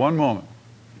down to that one moment.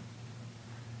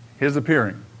 His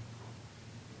appearing.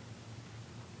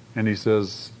 And He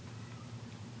says,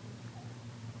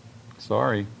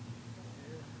 sorry.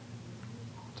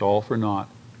 It's all for naught.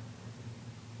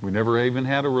 We never even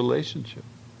had a relationship.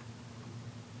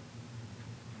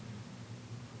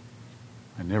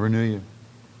 I never knew you.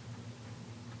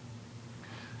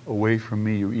 Away from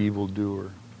me, you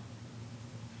evildoer.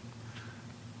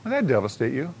 Would that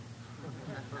devastate you?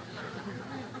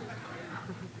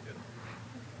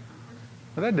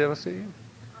 Would that devastate you?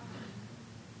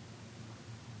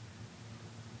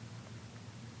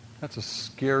 That's the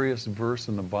scariest verse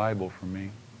in the Bible for me.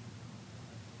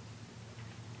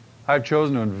 I've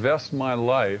chosen to invest my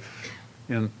life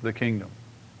in the kingdom.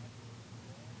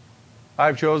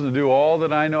 I've chosen to do all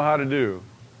that I know how to do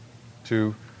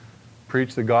to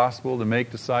preach the gospel, to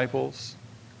make disciples.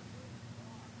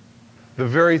 The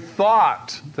very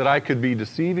thought that I could be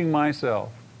deceiving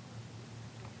myself,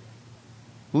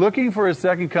 looking for His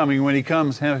second coming, when He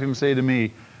comes, have Him say to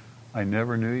me, I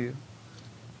never knew you.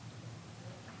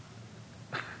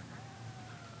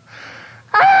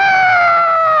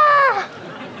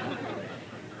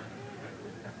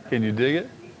 Can you dig it?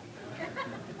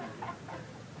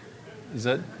 Does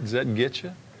that get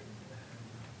you?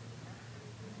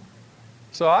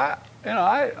 So I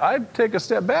take a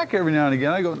step back every now and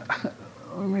again. I go,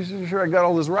 let me make sure I got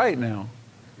all this right now.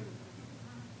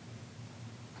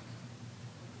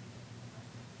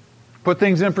 Put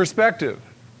things in perspective.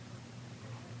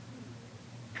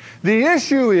 The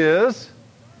issue is,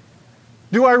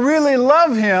 do I really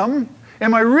love Him?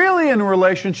 Am I really in a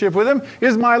relationship with Him?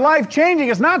 Is my life changing?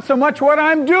 It's not so much what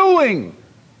I'm doing.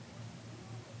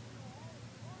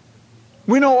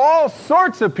 We know all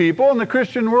sorts of people, and the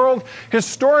Christian world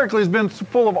historically has been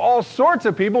full of all sorts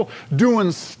of people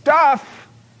doing stuff,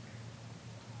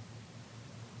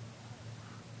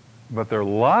 but their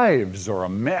lives are a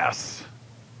mess.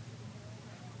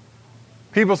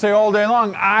 People say all day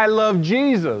long, I love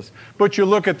Jesus. But you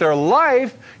look at their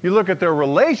life, you look at their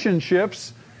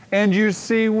relationships, and you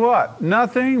see what?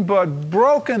 Nothing but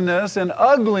brokenness and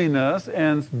ugliness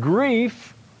and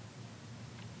grief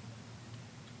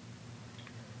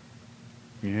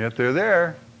Yet they're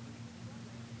there.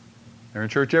 They're in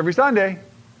church every Sunday.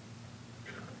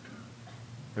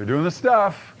 They're doing the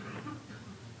stuff.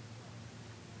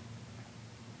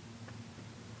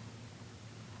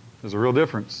 There's a real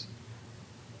difference.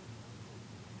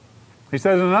 He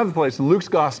says in another place, in Luke's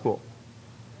Gospel,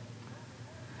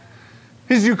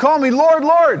 he says, you call me Lord,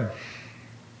 Lord.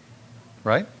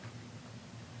 Right?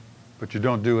 But you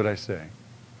don't do what I say.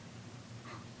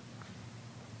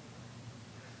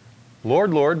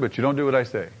 Lord, Lord, but you don't do what I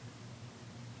say.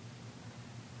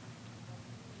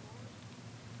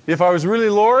 If I was really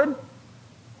Lord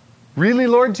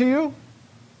to you,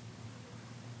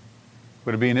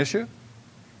 would it be an issue?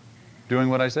 Doing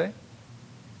what I say?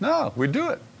 No, we'd do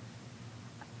it.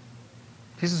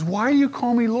 He says, why do you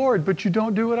call me Lord, but you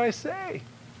don't do what I say?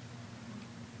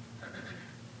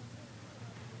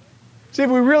 See, if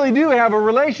we really do have a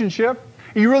relationship,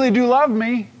 you really do love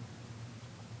me,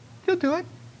 you'll do it.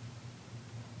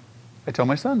 I tell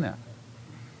my son that.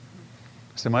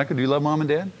 I say, Michael, do you love Mom and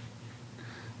Dad?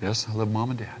 Yes, I love Mom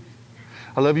and Dad.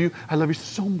 I love you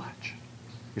so much.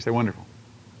 You say, wonderful.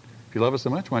 If you love us so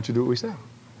much, why don't you do what we say?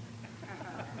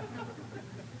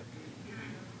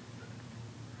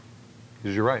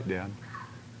 Because you're right, Dad.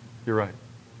 You're right.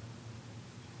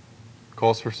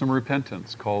 Calls for some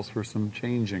repentance, calls for some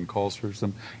changing, calls for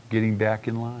some getting back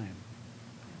in line.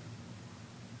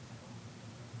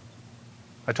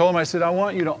 I told him, I said, I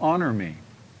want you to honor me.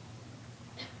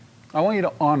 I want you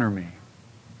to honor me.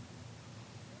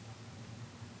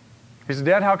 He said,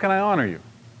 Dad, how can I honor you?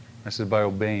 I said, by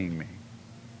obeying me.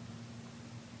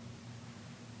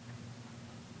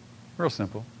 Real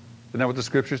simple. Isn't that what the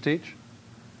Scriptures teach?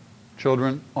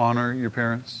 Children, honor your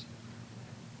parents.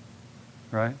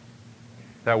 Right?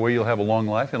 That way you'll have a long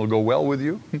life and it'll go well with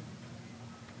you.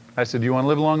 I said, do you want to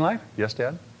live a long life? Yes,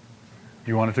 Dad.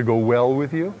 Do you want it to go well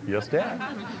with you? Yes, Dad.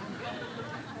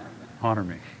 Honor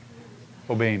me.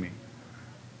 Obey me.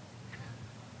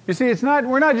 You see,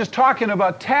 we're not just talking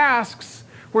about tasks.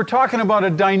 We're talking about a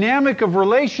dynamic of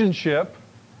relationship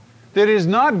that is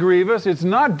not grievous. It's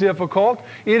not difficult.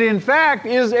 It, in fact,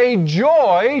 is a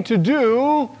joy to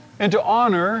do and to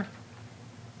honor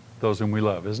those whom we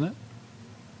love, isn't it?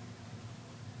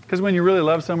 Because when you really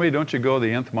love somebody, don't you go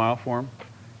the nth mile for them?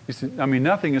 You see, I mean,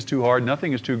 nothing is too hard.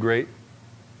 Nothing is too great.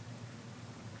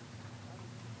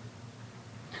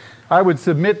 I would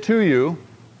submit to you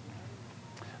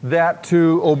that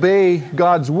to obey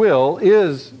God's will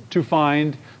is to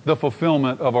find the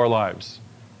fulfillment of our lives.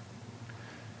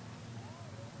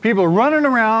 People are running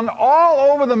around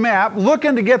all over the map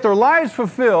looking to get their lives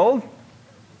fulfilled,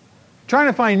 trying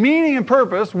to find meaning and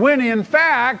purpose, when in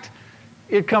fact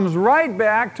it comes right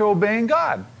back to obeying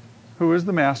God, who is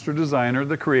the master designer,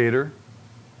 the creator,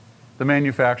 the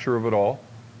manufacturer of it all.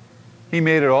 He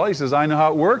made it all. He says, I know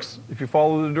how it works. If you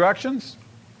follow the directions,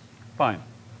 fine.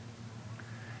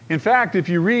 In fact, if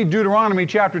you read Deuteronomy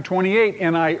chapter 28,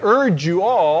 and I urge you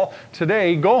all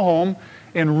today, go home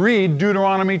and read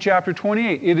Deuteronomy chapter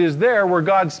 28. It is there where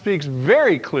God speaks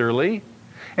very clearly,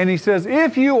 and He says,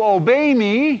 if you obey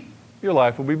me, your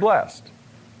life will be blessed.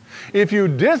 If you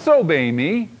disobey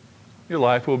me, your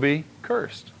life will be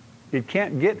cursed. It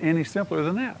can't get any simpler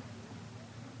than that.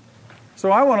 So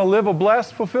I want to live a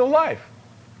blessed, fulfilled life.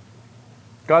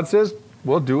 God says,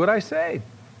 well, do what I say.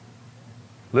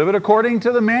 Live it according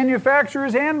to the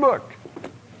manufacturer's handbook.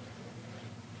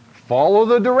 Follow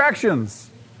the directions.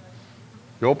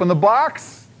 You open the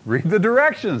box, read the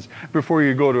directions before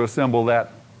you go to assemble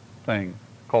that thing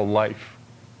called life.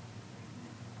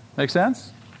 Make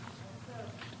sense?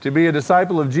 To be a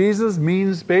disciple of Jesus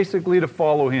means basically to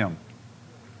follow Him.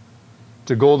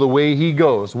 To go the way He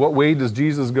goes. What way does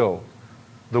Jesus go?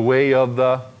 The way of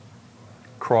the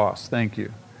cross. Thank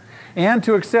you. And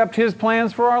to accept His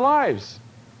plans for our lives.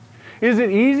 Is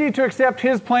it easy to accept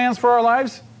His plans for our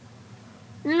lives?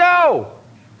 No!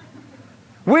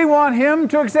 We want Him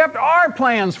to accept our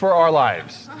plans for our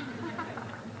lives.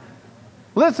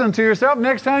 Listen to yourself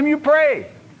next time you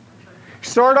pray.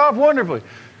 Start off wonderfully.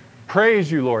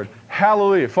 Praise you, Lord.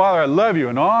 Hallelujah. Father, I love you.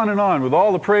 And on with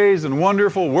all the praise and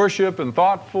wonderful worship and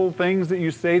thoughtful things that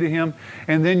you say to Him.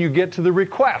 And then you get to the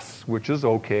requests, which is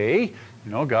okay.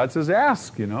 You know, God says,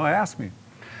 ask, ask me.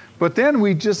 But then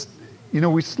we just,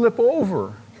 we slip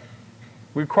over.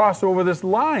 We cross over this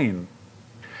line.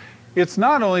 It's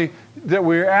not only that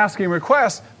we're asking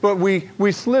requests, but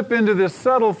we slip into this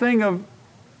subtle thing of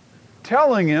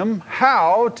telling Him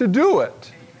how to do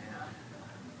it.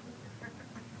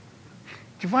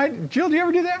 Jill, do you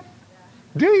ever do that?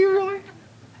 Do you really?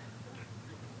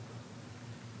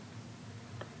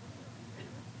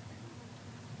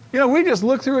 We just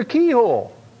look through a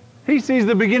keyhole. He sees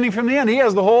the beginning from the end. He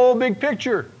has the whole big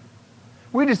picture.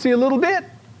 We just see a little bit.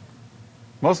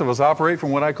 Most of us operate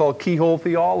from what I call keyhole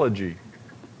theology.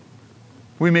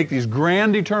 We make these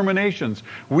grand determinations.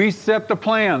 We set the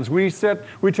plans. We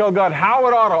tell God how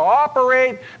it ought to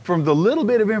operate from the little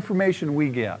bit of information we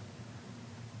get.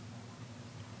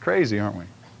 Crazy, aren't we?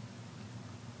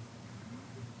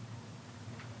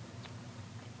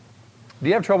 Do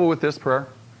you have trouble with this prayer?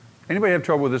 Anybody have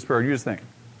trouble with this prayer? You just think.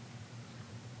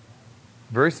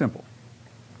 Very simple.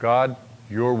 God,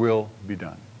 your will be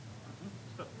done.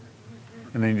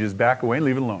 And then you just back away and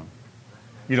leave it alone.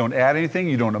 You don't add anything.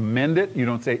 You don't amend it. You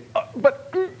don't say,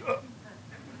 but. You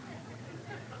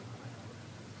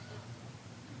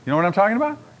know what I'm talking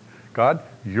about? God,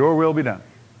 your will be done.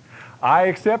 I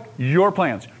accept your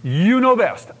plans. You know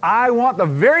best. I want the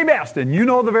very best, and you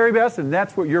know the very best, and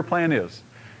that's what your plan is.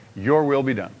 Your will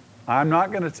be done. I'm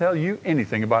not going to tell you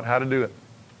anything about how to do it.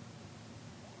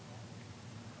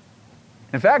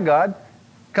 In fact, God,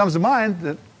 comes to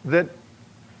mind that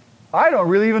I don't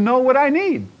really even know what I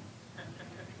need.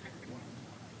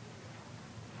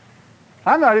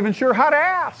 I'm not even sure how to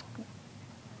ask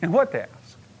and what to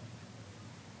ask.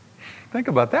 Think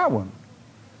about that one.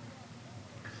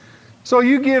 So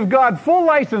you give God full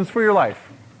license for your life.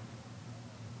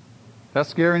 That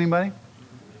scare anybody?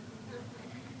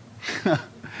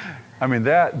 I mean,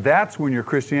 that's when your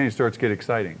Christianity starts to get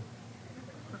exciting.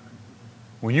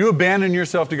 When you abandon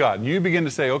yourself to God and you begin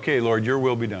to say, okay, Lord, your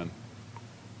will be done.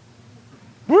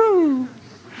 Woo!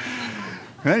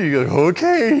 And you go,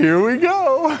 okay, here we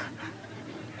go.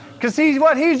 Because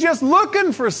he's just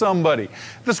looking for somebody.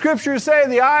 The scriptures say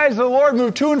the eyes of the Lord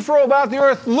move to and fro about the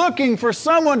earth, looking for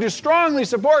someone to strongly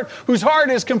support whose heart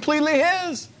is completely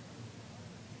His.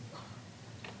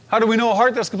 How do we know a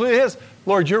heart that's completely His?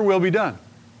 Lord, your will be done.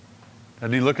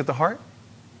 Doesn't He look at the heart?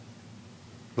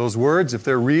 Those words, if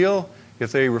they're real,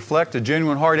 if they reflect a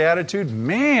genuine heart attitude,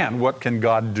 man, what can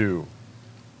God do?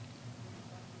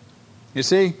 You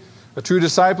see, a true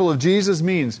disciple of Jesus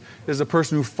is a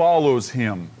person who follows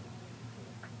Him.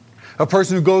 A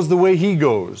person who goes the way He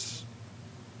goes.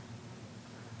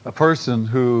 A person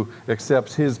who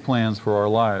accepts His plans for our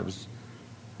lives.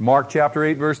 Mark chapter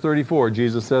 8, verse 34,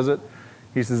 Jesus says it.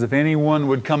 He says, if anyone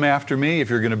would come after me, if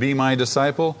you're going to be my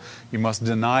disciple, you must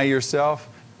deny yourself,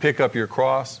 pick up your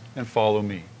cross, and follow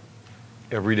me.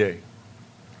 Every day.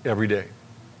 Every day.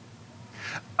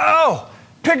 Oh,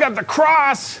 pick up the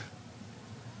cross!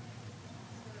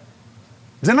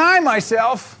 Deny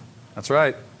myself. That's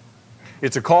right.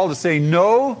 It's a call to say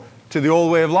no to the old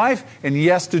way of life and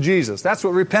yes to Jesus. That's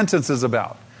what repentance is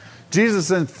about. Jesus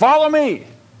said, follow me.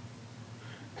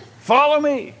 Follow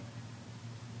me.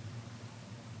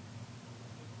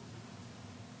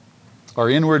 Our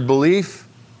inward belief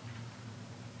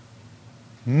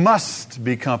must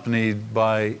be accompanied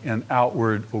by an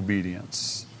outward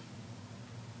obedience.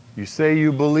 You say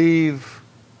you believe,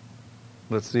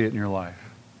 let's see it in your life.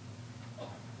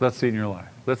 Let's see it in your life.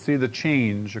 Let's see the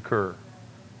change occur.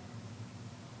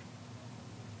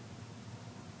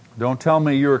 Don't tell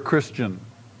me you're a Christian.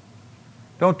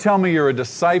 Don't tell me you're a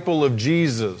disciple of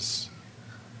Jesus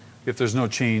if there's no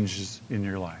changes in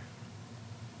your life.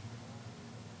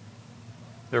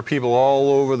 There are people all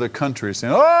over the country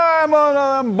saying, oh,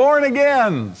 I'm born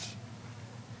again.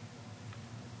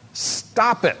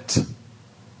 Stop it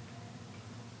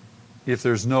if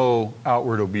there's no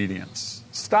outward obedience.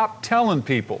 Stop telling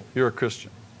people you're a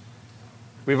Christian.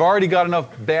 We've already got enough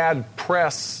bad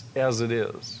press as it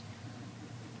is.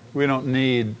 We don't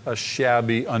need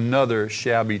another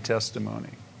shabby testimony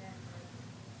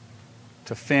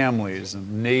to families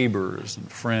and neighbors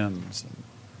and friends and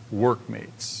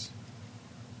workmates.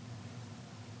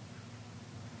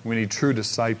 We need true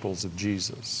disciples of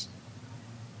Jesus.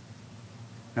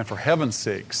 And for heaven's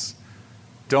sakes,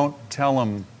 don't tell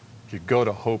them you go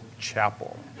to Hope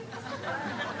Chapel.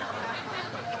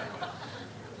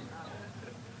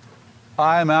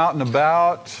 I'm out and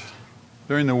about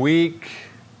during the week.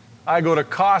 I go to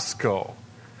Costco.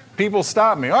 People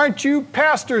stop me. Aren't you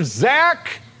Pastor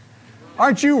Zach?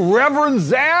 Aren't you Reverend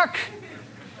Zach?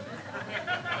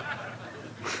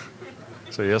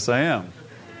 So yes, I am.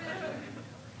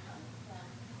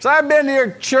 So I've been to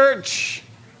your church.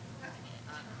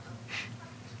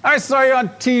 I saw you on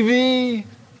TV.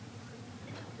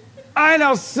 I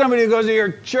know somebody who goes to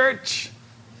your church.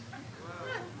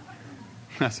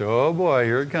 I said, oh boy,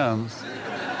 here it comes.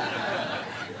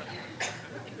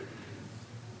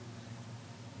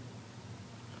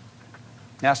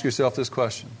 Ask yourself this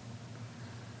question.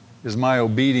 Is my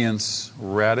obedience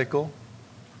radical?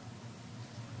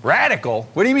 Radical?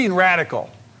 What do you mean radical?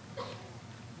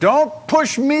 Don't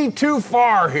push me too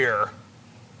far here.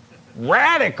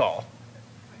 Radical.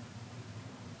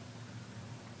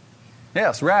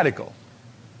 Yes, radical.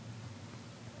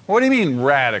 What do you mean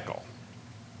radical?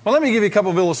 Well, let me give you a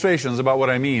couple of illustrations about what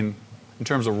I mean in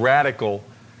terms of radical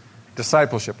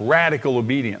discipleship, radical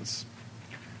obedience.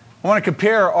 I want to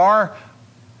compare our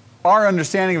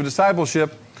understanding of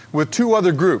discipleship with two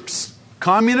other groups,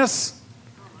 communists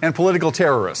and political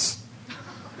terrorists.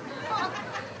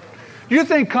 Do you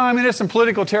think communists and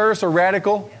political terrorists are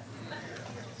radical?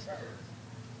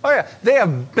 Oh yeah, they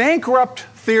have bankrupt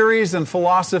theories and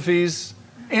philosophies,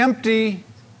 empty,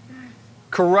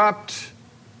 corrupt,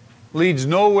 leads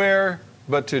nowhere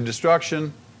but to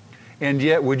destruction. And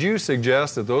yet, would you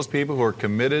suggest that those people who are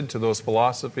committed to those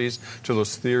philosophies, to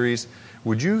those theories,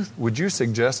 would you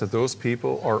suggest that those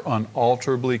people are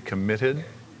unalterably committed?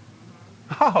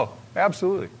 Oh,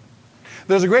 absolutely.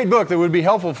 There's a great book that would be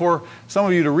helpful for some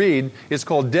of you to read. It's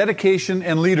called Dedication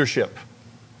and Leadership.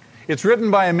 It's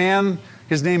written by a man,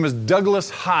 his name is Douglas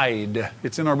Hyde.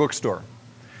 It's in our bookstore.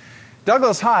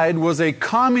 Douglas Hyde was a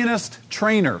communist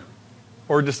trainer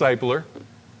or discipler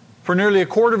for nearly a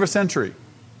quarter of a century.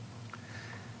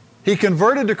 He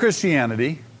converted to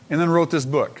Christianity and then wrote this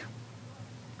book.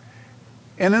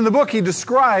 And in the book he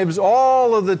describes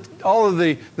all of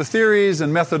the theories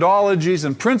and methodologies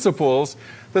and principles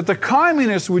that the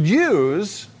communists would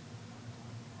use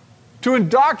to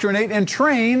indoctrinate and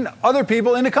train other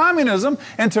people into communism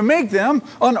and to make them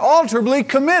unalterably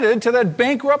committed to that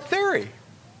bankrupt theory.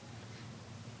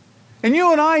 And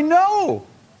you and I know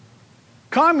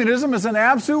communism is an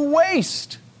absolute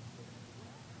waste.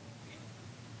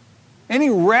 Any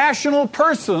rational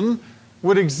person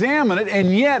would examine it,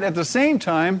 and yet at the same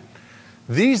time,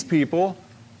 these people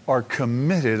are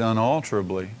committed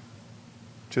unalterably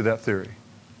to that theory.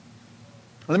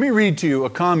 Let me read to you a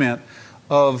comment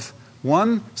of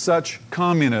one such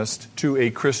communist to a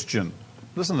Christian.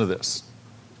 Listen to this.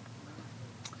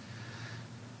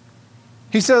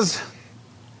 He says,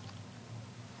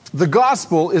 "The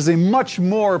gospel is a much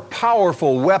more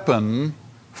powerful weapon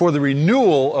for the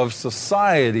renewal of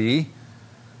society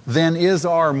than is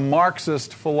our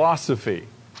Marxist philosophy."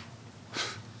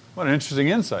 What an interesting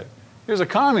insight. Here's a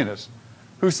communist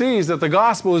who sees that the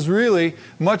gospel is really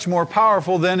much more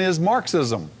powerful than is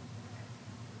Marxism.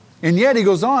 And yet he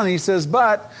goes on, he says,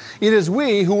 "But it is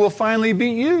we who will finally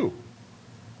beat you."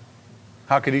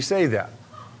 How could he say that?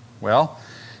 Well,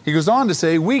 he goes on to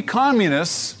say, "We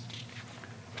communists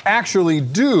actually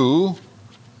do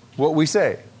what we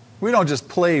say. We don't just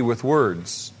play with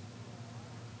words.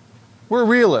 We're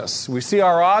realists. We see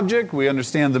our object, we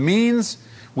understand the means,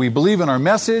 we believe in our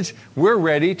message, we're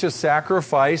ready to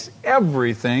sacrifice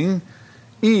everything,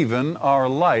 even our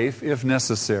life if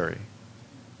necessary.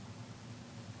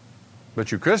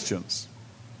 But you Christians,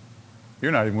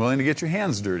 you're not even willing to get your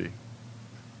hands dirty."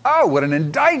 Oh, what an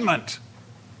indictment!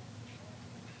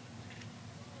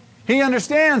 He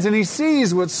understands and he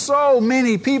sees what so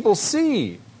many people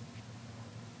see.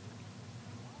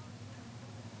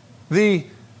 The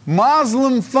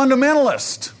Muslim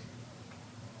fundamentalist,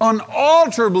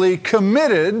 unalterably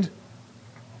committed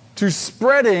to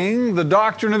spreading the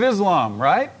doctrine of Islam,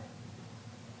 right?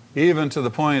 Even to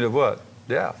the point of what?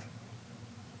 Death.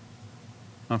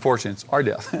 Unfortunately, it's our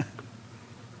death.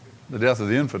 The death of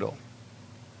the infidel.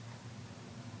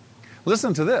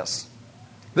 Listen to this.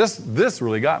 This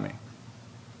really got me.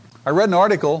 I read an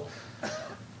article a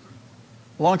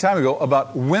long time ago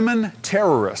about women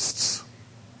terrorists.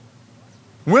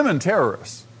 Women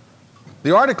terrorists.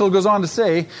 The article goes on to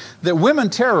say that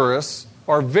women terrorists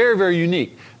are very, very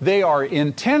unique. They are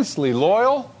intensely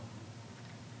loyal.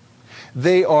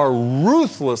 They are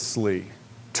ruthlessly,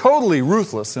 totally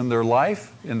ruthless in their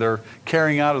life, in their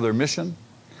carrying out of their mission.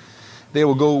 They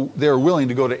are willing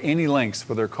to go to any lengths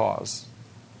for their cause.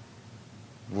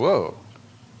 Whoa.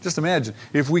 Just imagine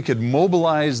if we could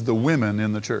mobilize the women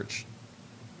in the church.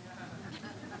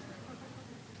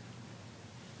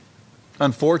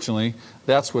 Unfortunately,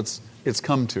 that's what it's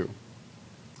come to,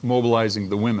 mobilizing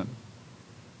the women.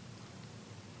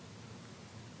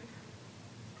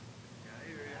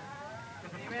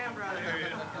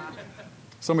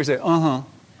 Somebody say, uh-huh.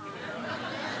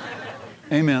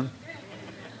 Amen.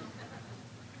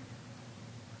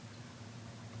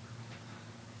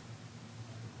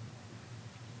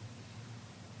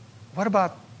 What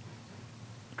about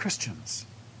Christians?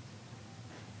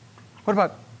 What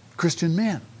about Christian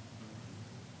men?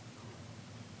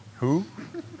 Who?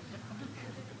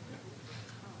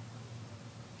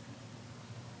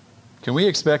 Can we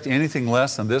expect anything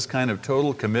less than this kind of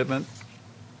total commitment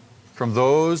from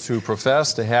those who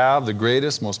profess to have the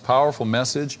greatest, most powerful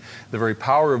message, the very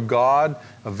power of God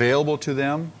available to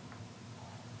them.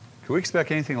 Can we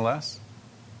expect anything less?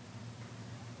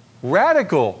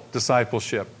 Radical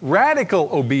discipleship, radical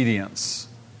obedience.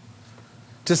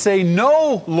 To say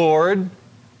no, Lord,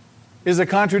 is a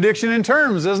contradiction in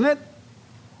terms, isn't it?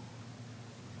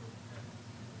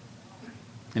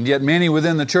 And yet many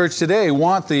within the church today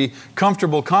want the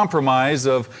comfortable compromise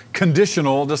of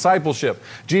conditional discipleship.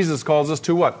 Jesus calls us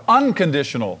to what?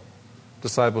 Unconditional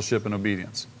discipleship and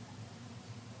obedience.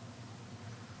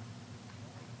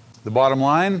 The bottom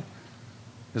line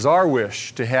is our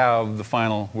wish to have the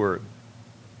final word.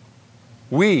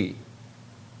 We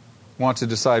want to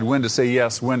decide when to say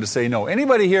yes, when to say no.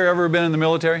 Anybody here ever been in the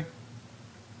military?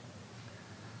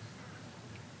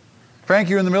 Frank,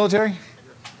 you in the military?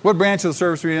 What branch of the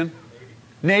service were you in?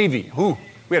 Navy. Ooh,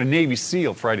 we had a Navy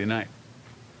SEAL Friday night.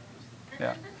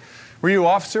 Yeah. Were you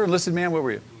officer, enlisted man? What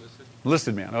were you?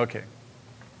 Enlisted man, okay.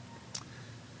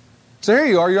 So here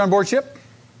you are. You're on board ship?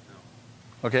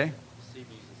 No. Okay.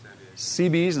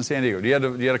 CBs in San Diego. Do you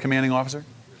have a commanding officer?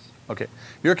 Yes. Okay.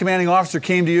 Your commanding officer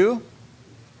came to you.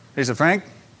 He said, Frank,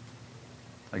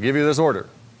 I give you this order.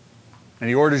 And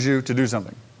he orders you to do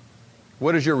something.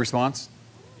 What is your response?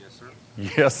 Yes, sir.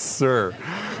 Yes, sir.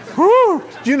 Whew!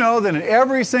 Do you know that in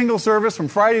every single service from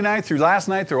Friday night through last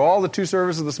night, through all the 2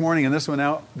 services this morning and this one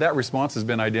out, that response has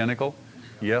been identical?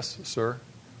 Yes, sir.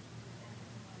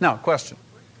 Now, question.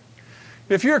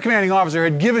 If your commanding officer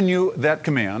had given you that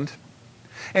command,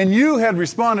 and you had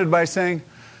responded by saying,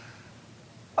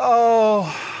 oh,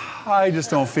 I just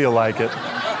don't feel like it.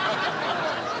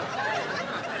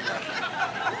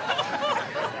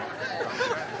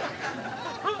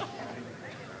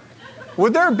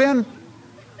 Would there have been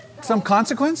some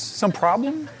consequence, some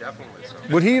problem? Definitely so.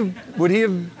 Would he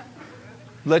have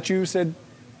let you said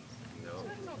no?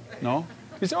 No?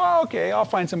 He said, oh, okay, I'll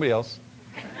find somebody else.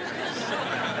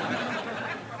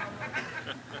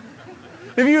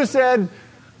 If you said,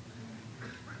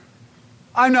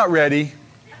 I'm not ready.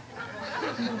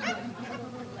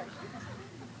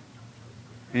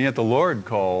 And yet the Lord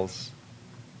calls,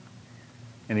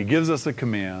 and He gives us a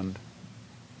command,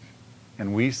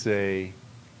 and we say,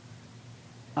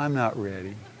 I'm not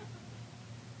ready.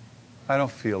 I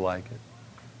don't feel like it.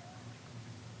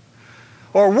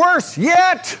 Or worse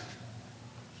yet,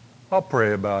 I'll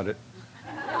pray about it.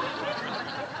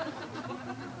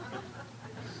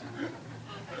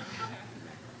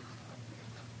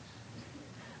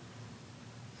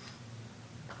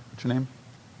 What's your name?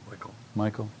 Michael.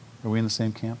 Michael. Are we in the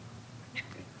same camp?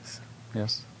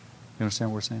 Yes? You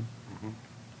understand what we're saying? Mm-hmm.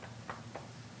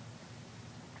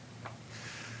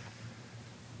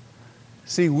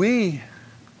 See, we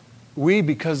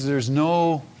because there's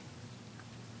no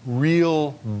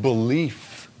real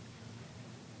belief.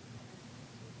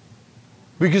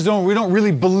 Because we don't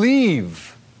really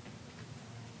believe.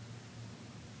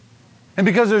 And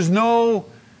because there's no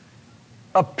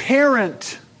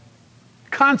apparent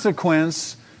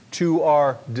consequence to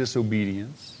our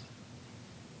disobedience,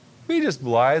 we just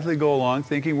blithely go along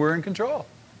thinking we're in control.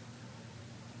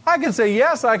 I can say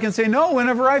yes, I can say no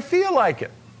whenever I feel like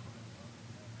it.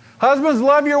 Husbands,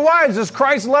 love your wives as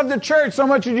Christ loved the church so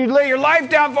much that you'd lay your life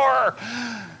down for her.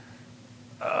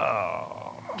 Oh.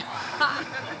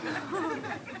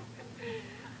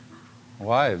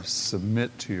 Wives,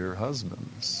 submit to your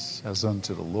husbands as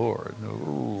unto the Lord.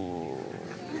 Ooh.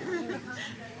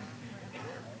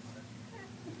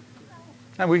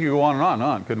 And we could go on and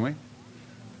on, couldn't we?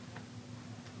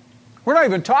 We're not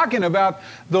even talking about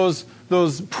those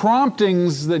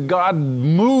promptings that God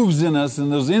moves in us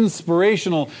and those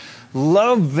inspirational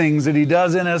love things that He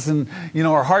does in us, and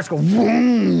our hearts go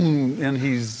boom, and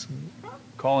He's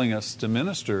calling us to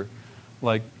minister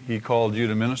like He called you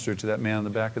to minister to that man in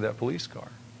the back of that police car.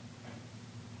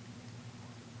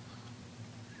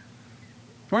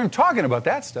 We're not even talking about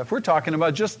that stuff. We're talking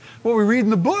about just what we read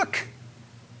in the book.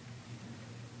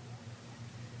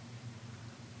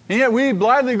 And yet we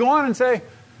blithely go on and say,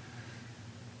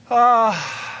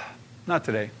 not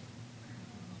today.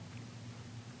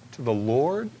 To the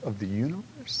Lord of the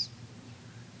universe?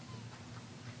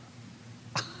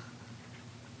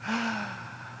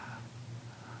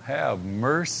 Have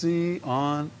mercy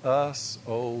on us,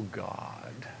 O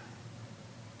God.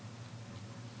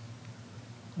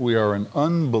 We are an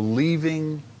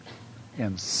unbelieving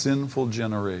and sinful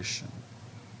generation.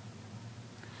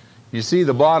 You see,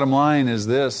 the bottom line is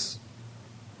this.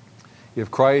 If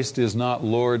Christ is not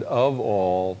Lord of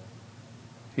all,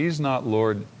 He's not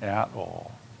Lord at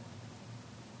all.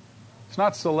 It's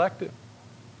not selective.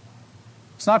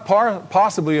 It's not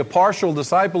possibly a partial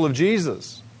disciple of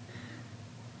Jesus.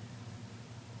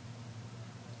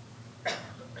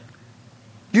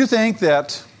 Do you think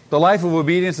that the life of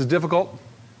obedience is difficult?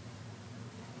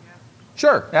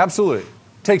 Sure, absolutely.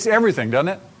 It takes everything, doesn't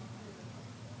it?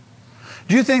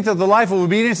 Do you think that the life of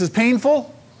obedience is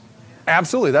painful?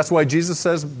 Absolutely. That's why Jesus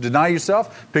says, deny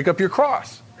yourself, pick up your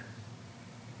cross.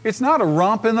 It's not a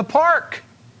romp in the park.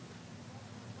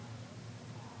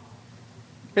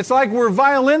 It's like we're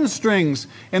violin strings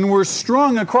and we're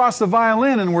strung across the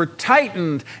violin and we're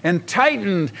tightened and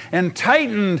tightened and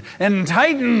tightened and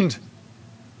tightened.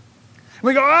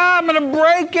 We go, I'm going to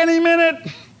break any minute.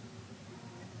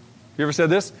 You ever said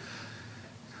this?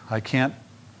 I can't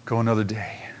go another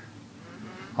day.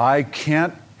 I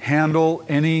can't handle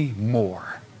any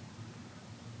more.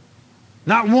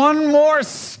 Not one more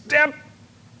step.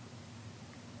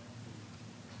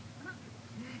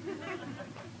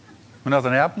 When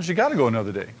nothing happens, you got to go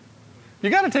another day.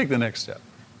 You got to take the next step.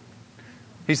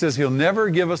 He says He'll never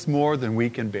give us more than we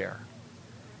can bear.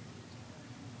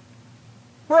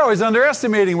 We're always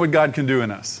underestimating what God can do in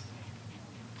us.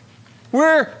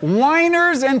 We're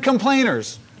whiners and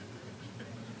complainers.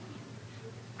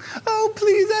 Oh,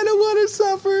 please, I don't want to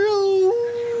suffer.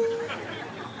 Oh.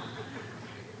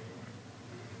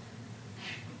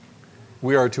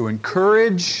 We are to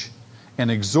encourage and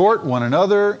exhort one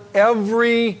another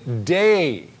every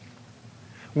day.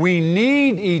 We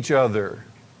need each other.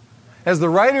 As the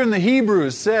writer in the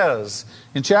Hebrews says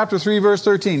in chapter 3, verse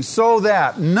 13, so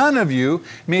that none of you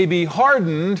may be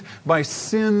hardened by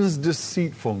sin's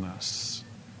deceitfulness.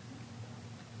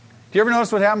 Do you ever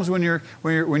notice what happens when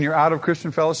you're out of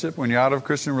Christian fellowship, when you're out of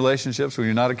Christian relationships, when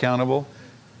you're not accountable?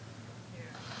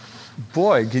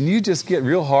 Boy, can you just get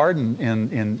real hard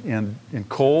and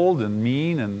cold and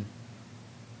mean, and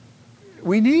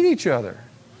we need each other.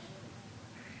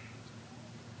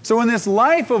 So in this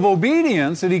life of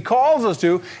obedience that He calls us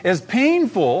to, as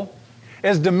painful,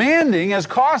 as demanding, as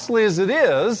costly as it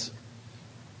is,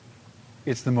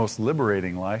 it's the most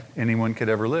liberating life anyone could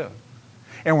ever live.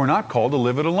 And we're not called to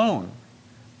live it alone,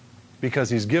 because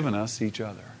He's given us each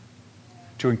other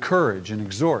to encourage and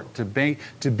exhort, to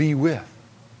be with.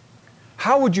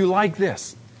 How would you like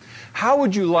this? How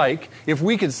would you like if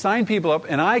we could sign people up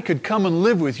and I could come and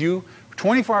live with you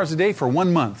 24 hours a day for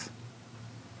 1 month?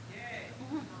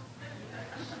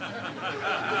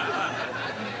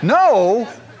 No.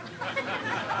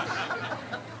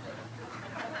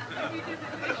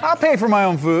 I'll pay for my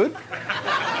own food.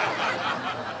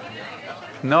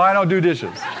 No, I don't do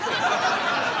dishes.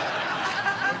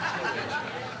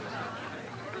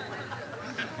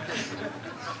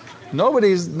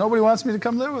 Nobody wants me to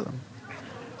come live with them.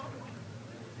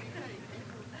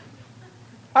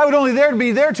 I would only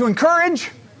be there to encourage,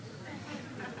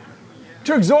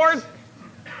 to exhort,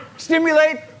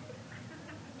 stimulate,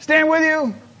 stand with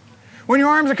you. When your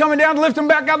arms are coming down, to lift them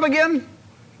back up again.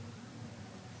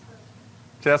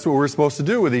 That's what we're supposed to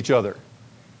do with each other.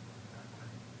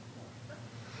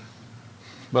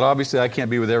 But obviously I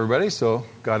can't be with everybody, so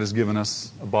God has given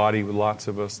us a body with lots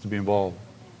of us to be involved.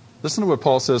 Listen to what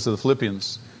Paul says to the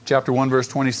Philippians, chapter 1, verse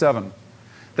 27.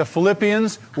 The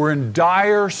Philippians were in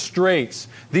dire straits.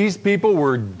 These people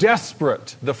were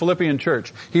desperate, the Philippian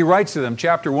church. He writes to them,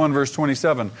 chapter 1, verse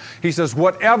 27. He says,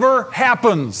 whatever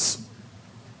happens,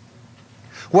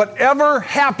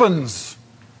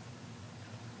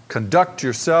 conduct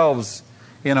yourselves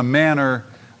in a manner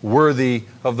worthy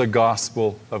of the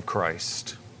gospel of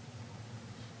Christ.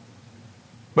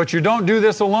 But you don't do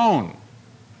this alone.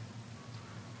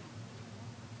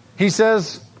 He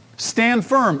says, stand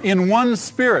firm in one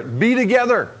spirit. Be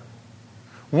together.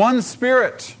 One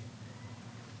spirit.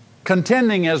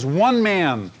 Contending as one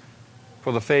man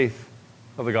for the faith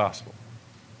of the gospel.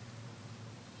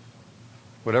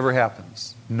 Whatever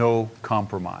happens, no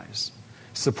compromise.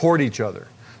 Support each other.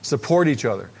 Support each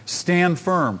other. Stand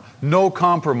firm. No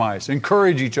compromise.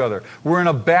 Encourage each other. We're in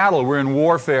a battle. We're in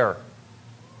warfare.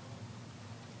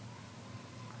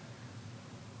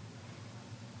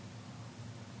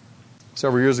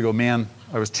 Several years ago,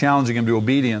 I was challenging him to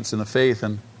obedience in the faith,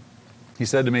 and he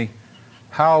said to me,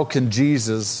 how can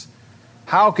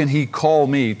He call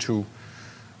me to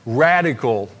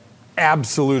radical,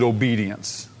 absolute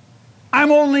obedience?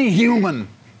 I'm only human.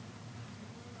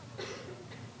 Do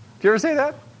you ever say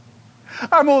that?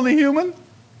 I'm only human.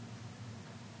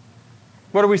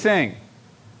 What are we saying?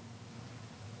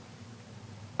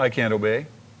 I can't obey.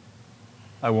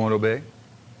 I won't obey.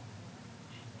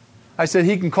 I said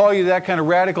He can call you to that kind of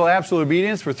radical, absolute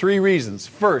obedience for 3 reasons.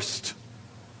 First,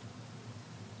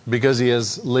 because He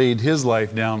has laid His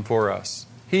life down for us.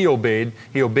 He obeyed.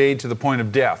 He obeyed to the point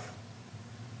of death.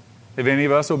 Have any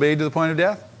of us obeyed to the point of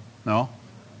death? No.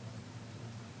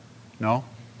 No.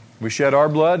 We shed our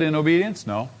blood in obedience?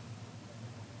 No.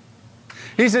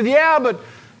 He said, yeah,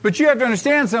 but you have to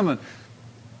understand something.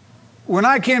 When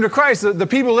I came to Christ, the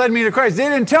people who led me to Christ, they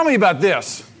didn't tell me about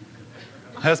this.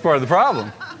 That's part of the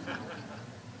problem.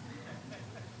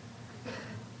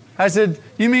 I said,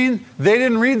 you mean they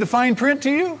didn't read the fine print to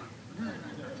you?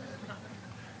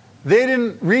 They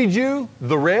didn't read you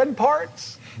the red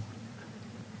parts?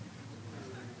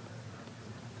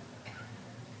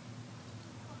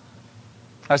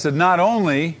 I said, not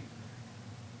only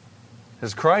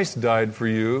has Christ died for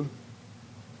you,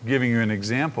 giving you an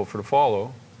example to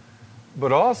follow,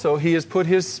 but also He has put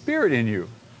His Spirit in you.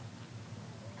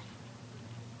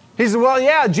 He said, well,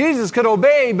 yeah, Jesus could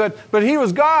obey, but He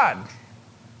was God.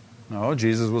 No,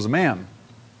 Jesus was a man.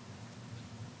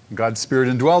 God's Spirit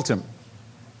indwelt Him.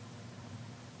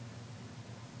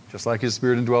 Just like His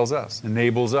Spirit indwells us,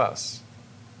 enables us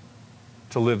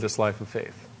to live this life of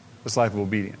faith, this life of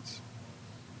obedience.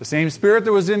 The same Spirit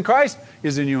that was in Christ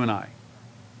is in you and I.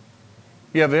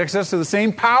 You have access to the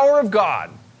same power of God.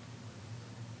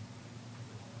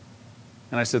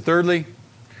 And I said, thirdly,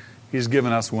 He's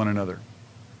given us one another.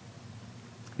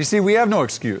 You see, we have no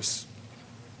excuse.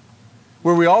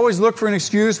 Where we always look for an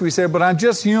excuse, we say, but I'm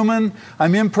just human,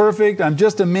 I'm imperfect, I'm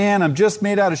just a man, I'm just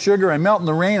made out of sugar, I melt in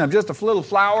the rain, I'm just a little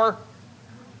flower.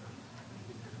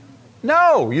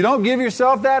 No, you don't give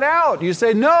yourself that out. You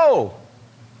say, no,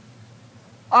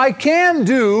 I can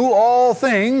do all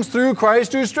things through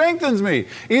Christ who strengthens me.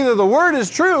 Either the Word is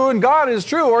true and God is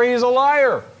true, or He's a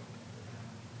liar.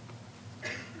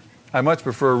 I much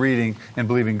prefer reading and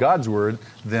believing God's Word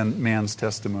than man's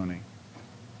testimony.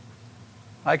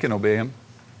 I can obey Him.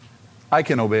 I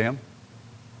can obey Him.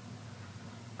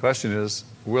 Question is,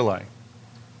 will I?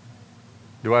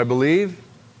 Do I believe?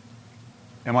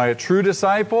 Am I a true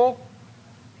disciple?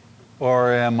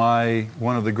 Or am I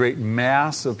one of the great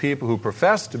mass of people who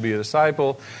profess to be a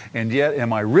disciple, and yet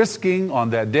am I risking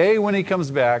on that day when He comes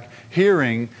back,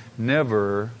 hearing,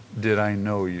 never did I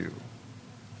know you?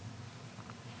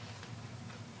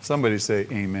 Somebody say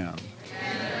amen.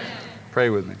 Amen.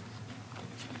 Pray with me.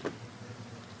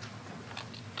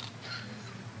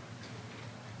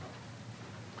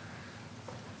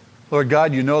 Lord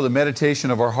God, you know the meditation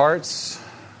of our hearts.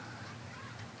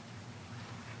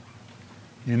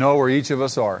 You know where each of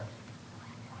us are.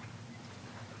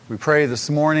 We pray this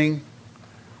morning,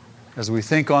 as we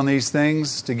think on these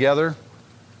things together,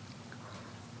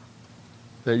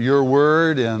 that your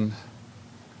word and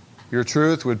your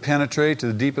truth would penetrate to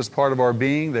the deepest part of our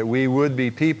being, that we would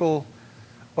be people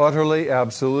utterly,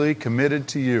 absolutely committed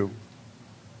to you,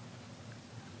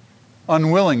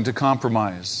 unwilling to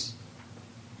compromise,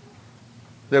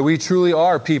 that we truly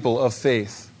are people of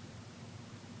faith,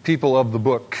 people of the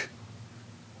book,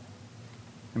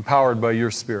 empowered by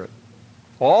your Spirit.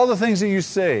 All the things that you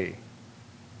say,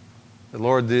 that,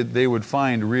 Lord, they would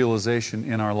find realization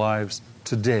in our lives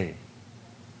today.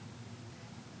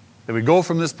 That we go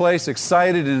from this place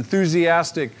excited and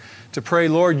enthusiastic to pray,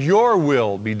 Lord, your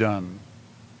will be done.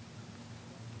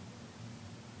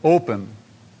 Open,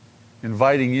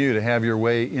 inviting you to have your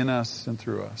way in us and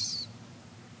through us.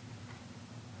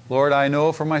 Lord, I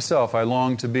know for myself I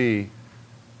long to be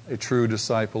a true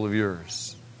disciple of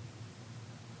yours.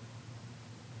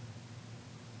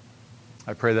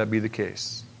 I pray that be the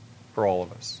case for all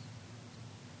of us.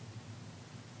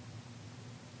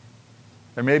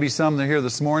 There may be some that are here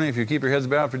this morning, if you keep your heads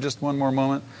bowed for just one more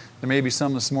moment, there may be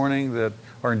some this morning that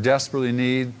are in desperately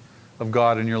need of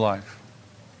God in your life.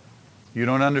 You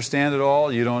don't understand it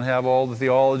all. You don't have all the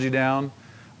theology down.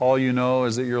 All you know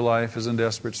is that your life is in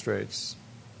desperate straits.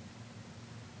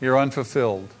 You're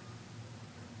unfulfilled.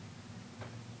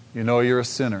 You know you're a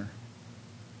sinner.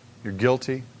 You're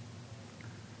guilty.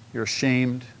 You're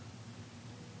ashamed.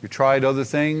 You tried other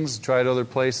things, tried other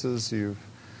places. You've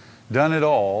done it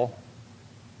all.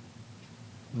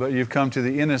 But you've come to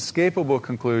the inescapable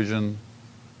conclusion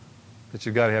that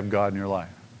you've got to have God in your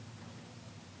life.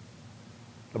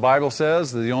 The Bible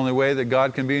says that the only way that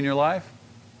God can be in your life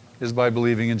is by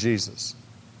believing in Jesus.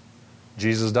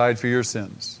 Jesus died for your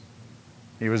sins.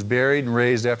 He was buried and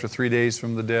raised after 3 days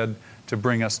from the dead to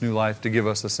bring us new life, to give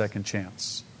us a second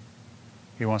chance.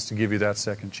 He wants to give you that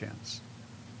second chance.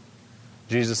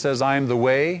 Jesus says, I am the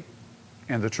way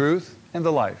and the truth and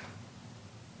the life.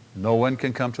 No one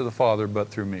can come to the Father but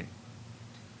through me.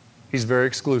 He's very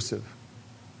exclusive.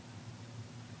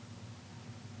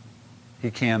 He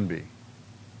can be.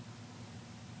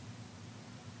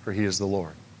 For He is the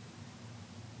Lord.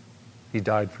 He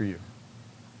died for you.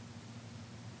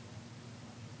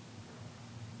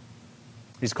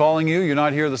 He's calling you. You're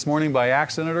not here this morning by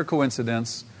accident or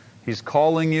coincidence. He's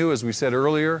calling you, as we said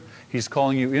earlier, He's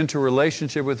calling you into a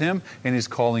relationship with Him, and He's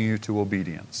calling you to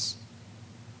obedience.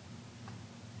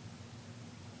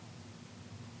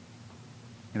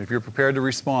 And if you're prepared to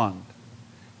respond,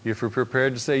 if you're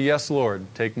prepared to say, yes, Lord,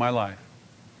 take my life,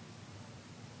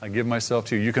 I give myself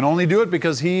to you. You can only do it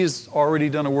because He's already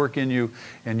done a work in you,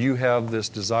 and you have this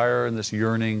desire and this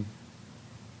yearning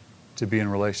to be in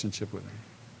relationship with Him.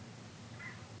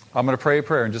 I'm going to pray a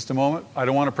prayer in just a moment. I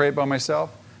don't want to pray it by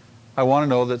myself. I want to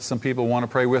know that some people want to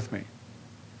pray with me.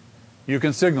 You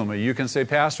can signal me. You can say,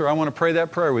 Pastor, I want to pray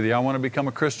that prayer with you. I want to become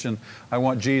a Christian. I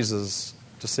want Jesus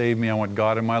to save me. I want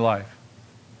God in my life.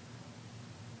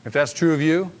 If that's true of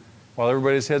you, while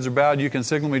everybody's heads are bowed, you can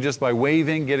signal me just by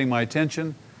waving, getting my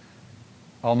attention.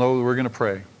 I'll know that we're going to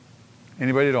pray.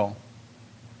 Anybody at all?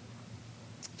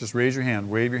 Just raise your hand.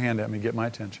 Wave your hand at me. Get my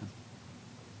attention.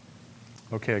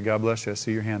 Okay, God bless you. I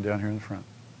see your hand down here in the front.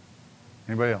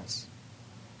 Anybody else?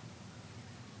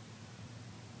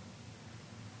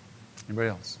 Anybody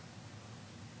else?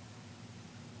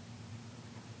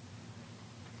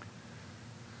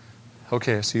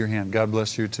 Okay, I see your hand. God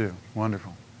bless you too.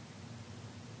 Wonderful.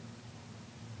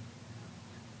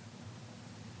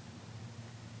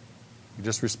 You're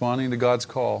just responding to God's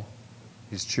call.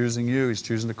 He's choosing you. He's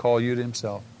choosing to call you to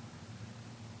Himself.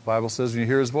 The Bible says when you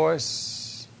hear His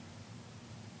voice,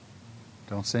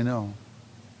 don't say no.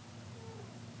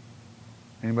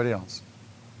 Anybody else?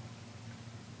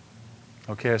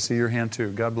 Okay, I see your hand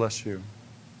too. God bless you.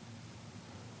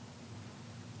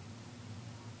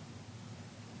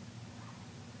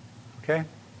 Okay?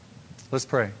 Let's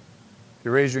pray. If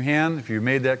you raise your hand, if you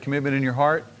made that commitment in your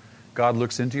heart, God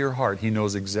looks into your heart. He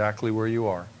knows exactly where you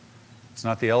are. It's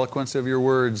not the eloquence of your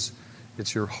words,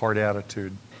 it's your heart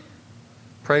attitude.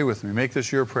 Pray with me. Make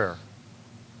this your prayer.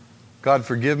 God,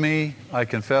 forgive me. I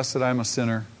confess that I'm a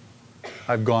sinner.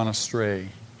 I've gone astray.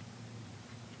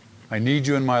 I need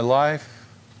you in my life.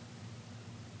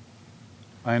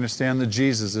 I understand that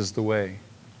Jesus is the way.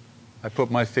 I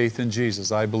put my faith in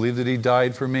Jesus. I believe that He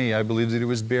died for me. I believe that He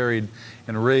was buried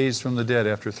and raised from the dead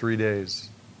after 3 days.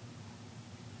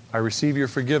 I receive your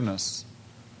forgiveness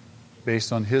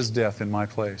based on His death in my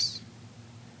place.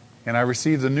 And I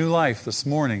receive the new life this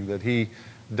morning that He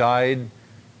died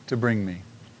to bring me.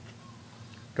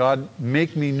 God,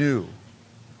 make me new.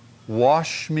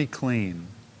 Wash me clean.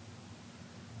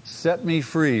 Set me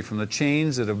free from the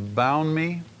chains that have bound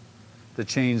me, the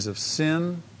chains of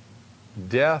sin,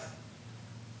 death,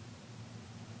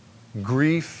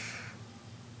 grief,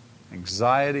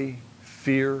 anxiety,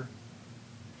 fear.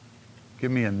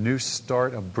 Give me a new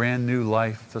start, a brand new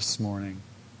life this morning.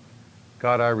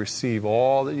 God, I receive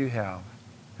all that you have,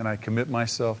 and I commit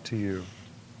myself to you.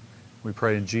 We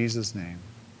pray in Jesus' name.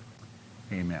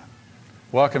 Amen.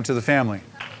 Welcome to the family.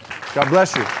 God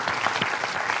bless you.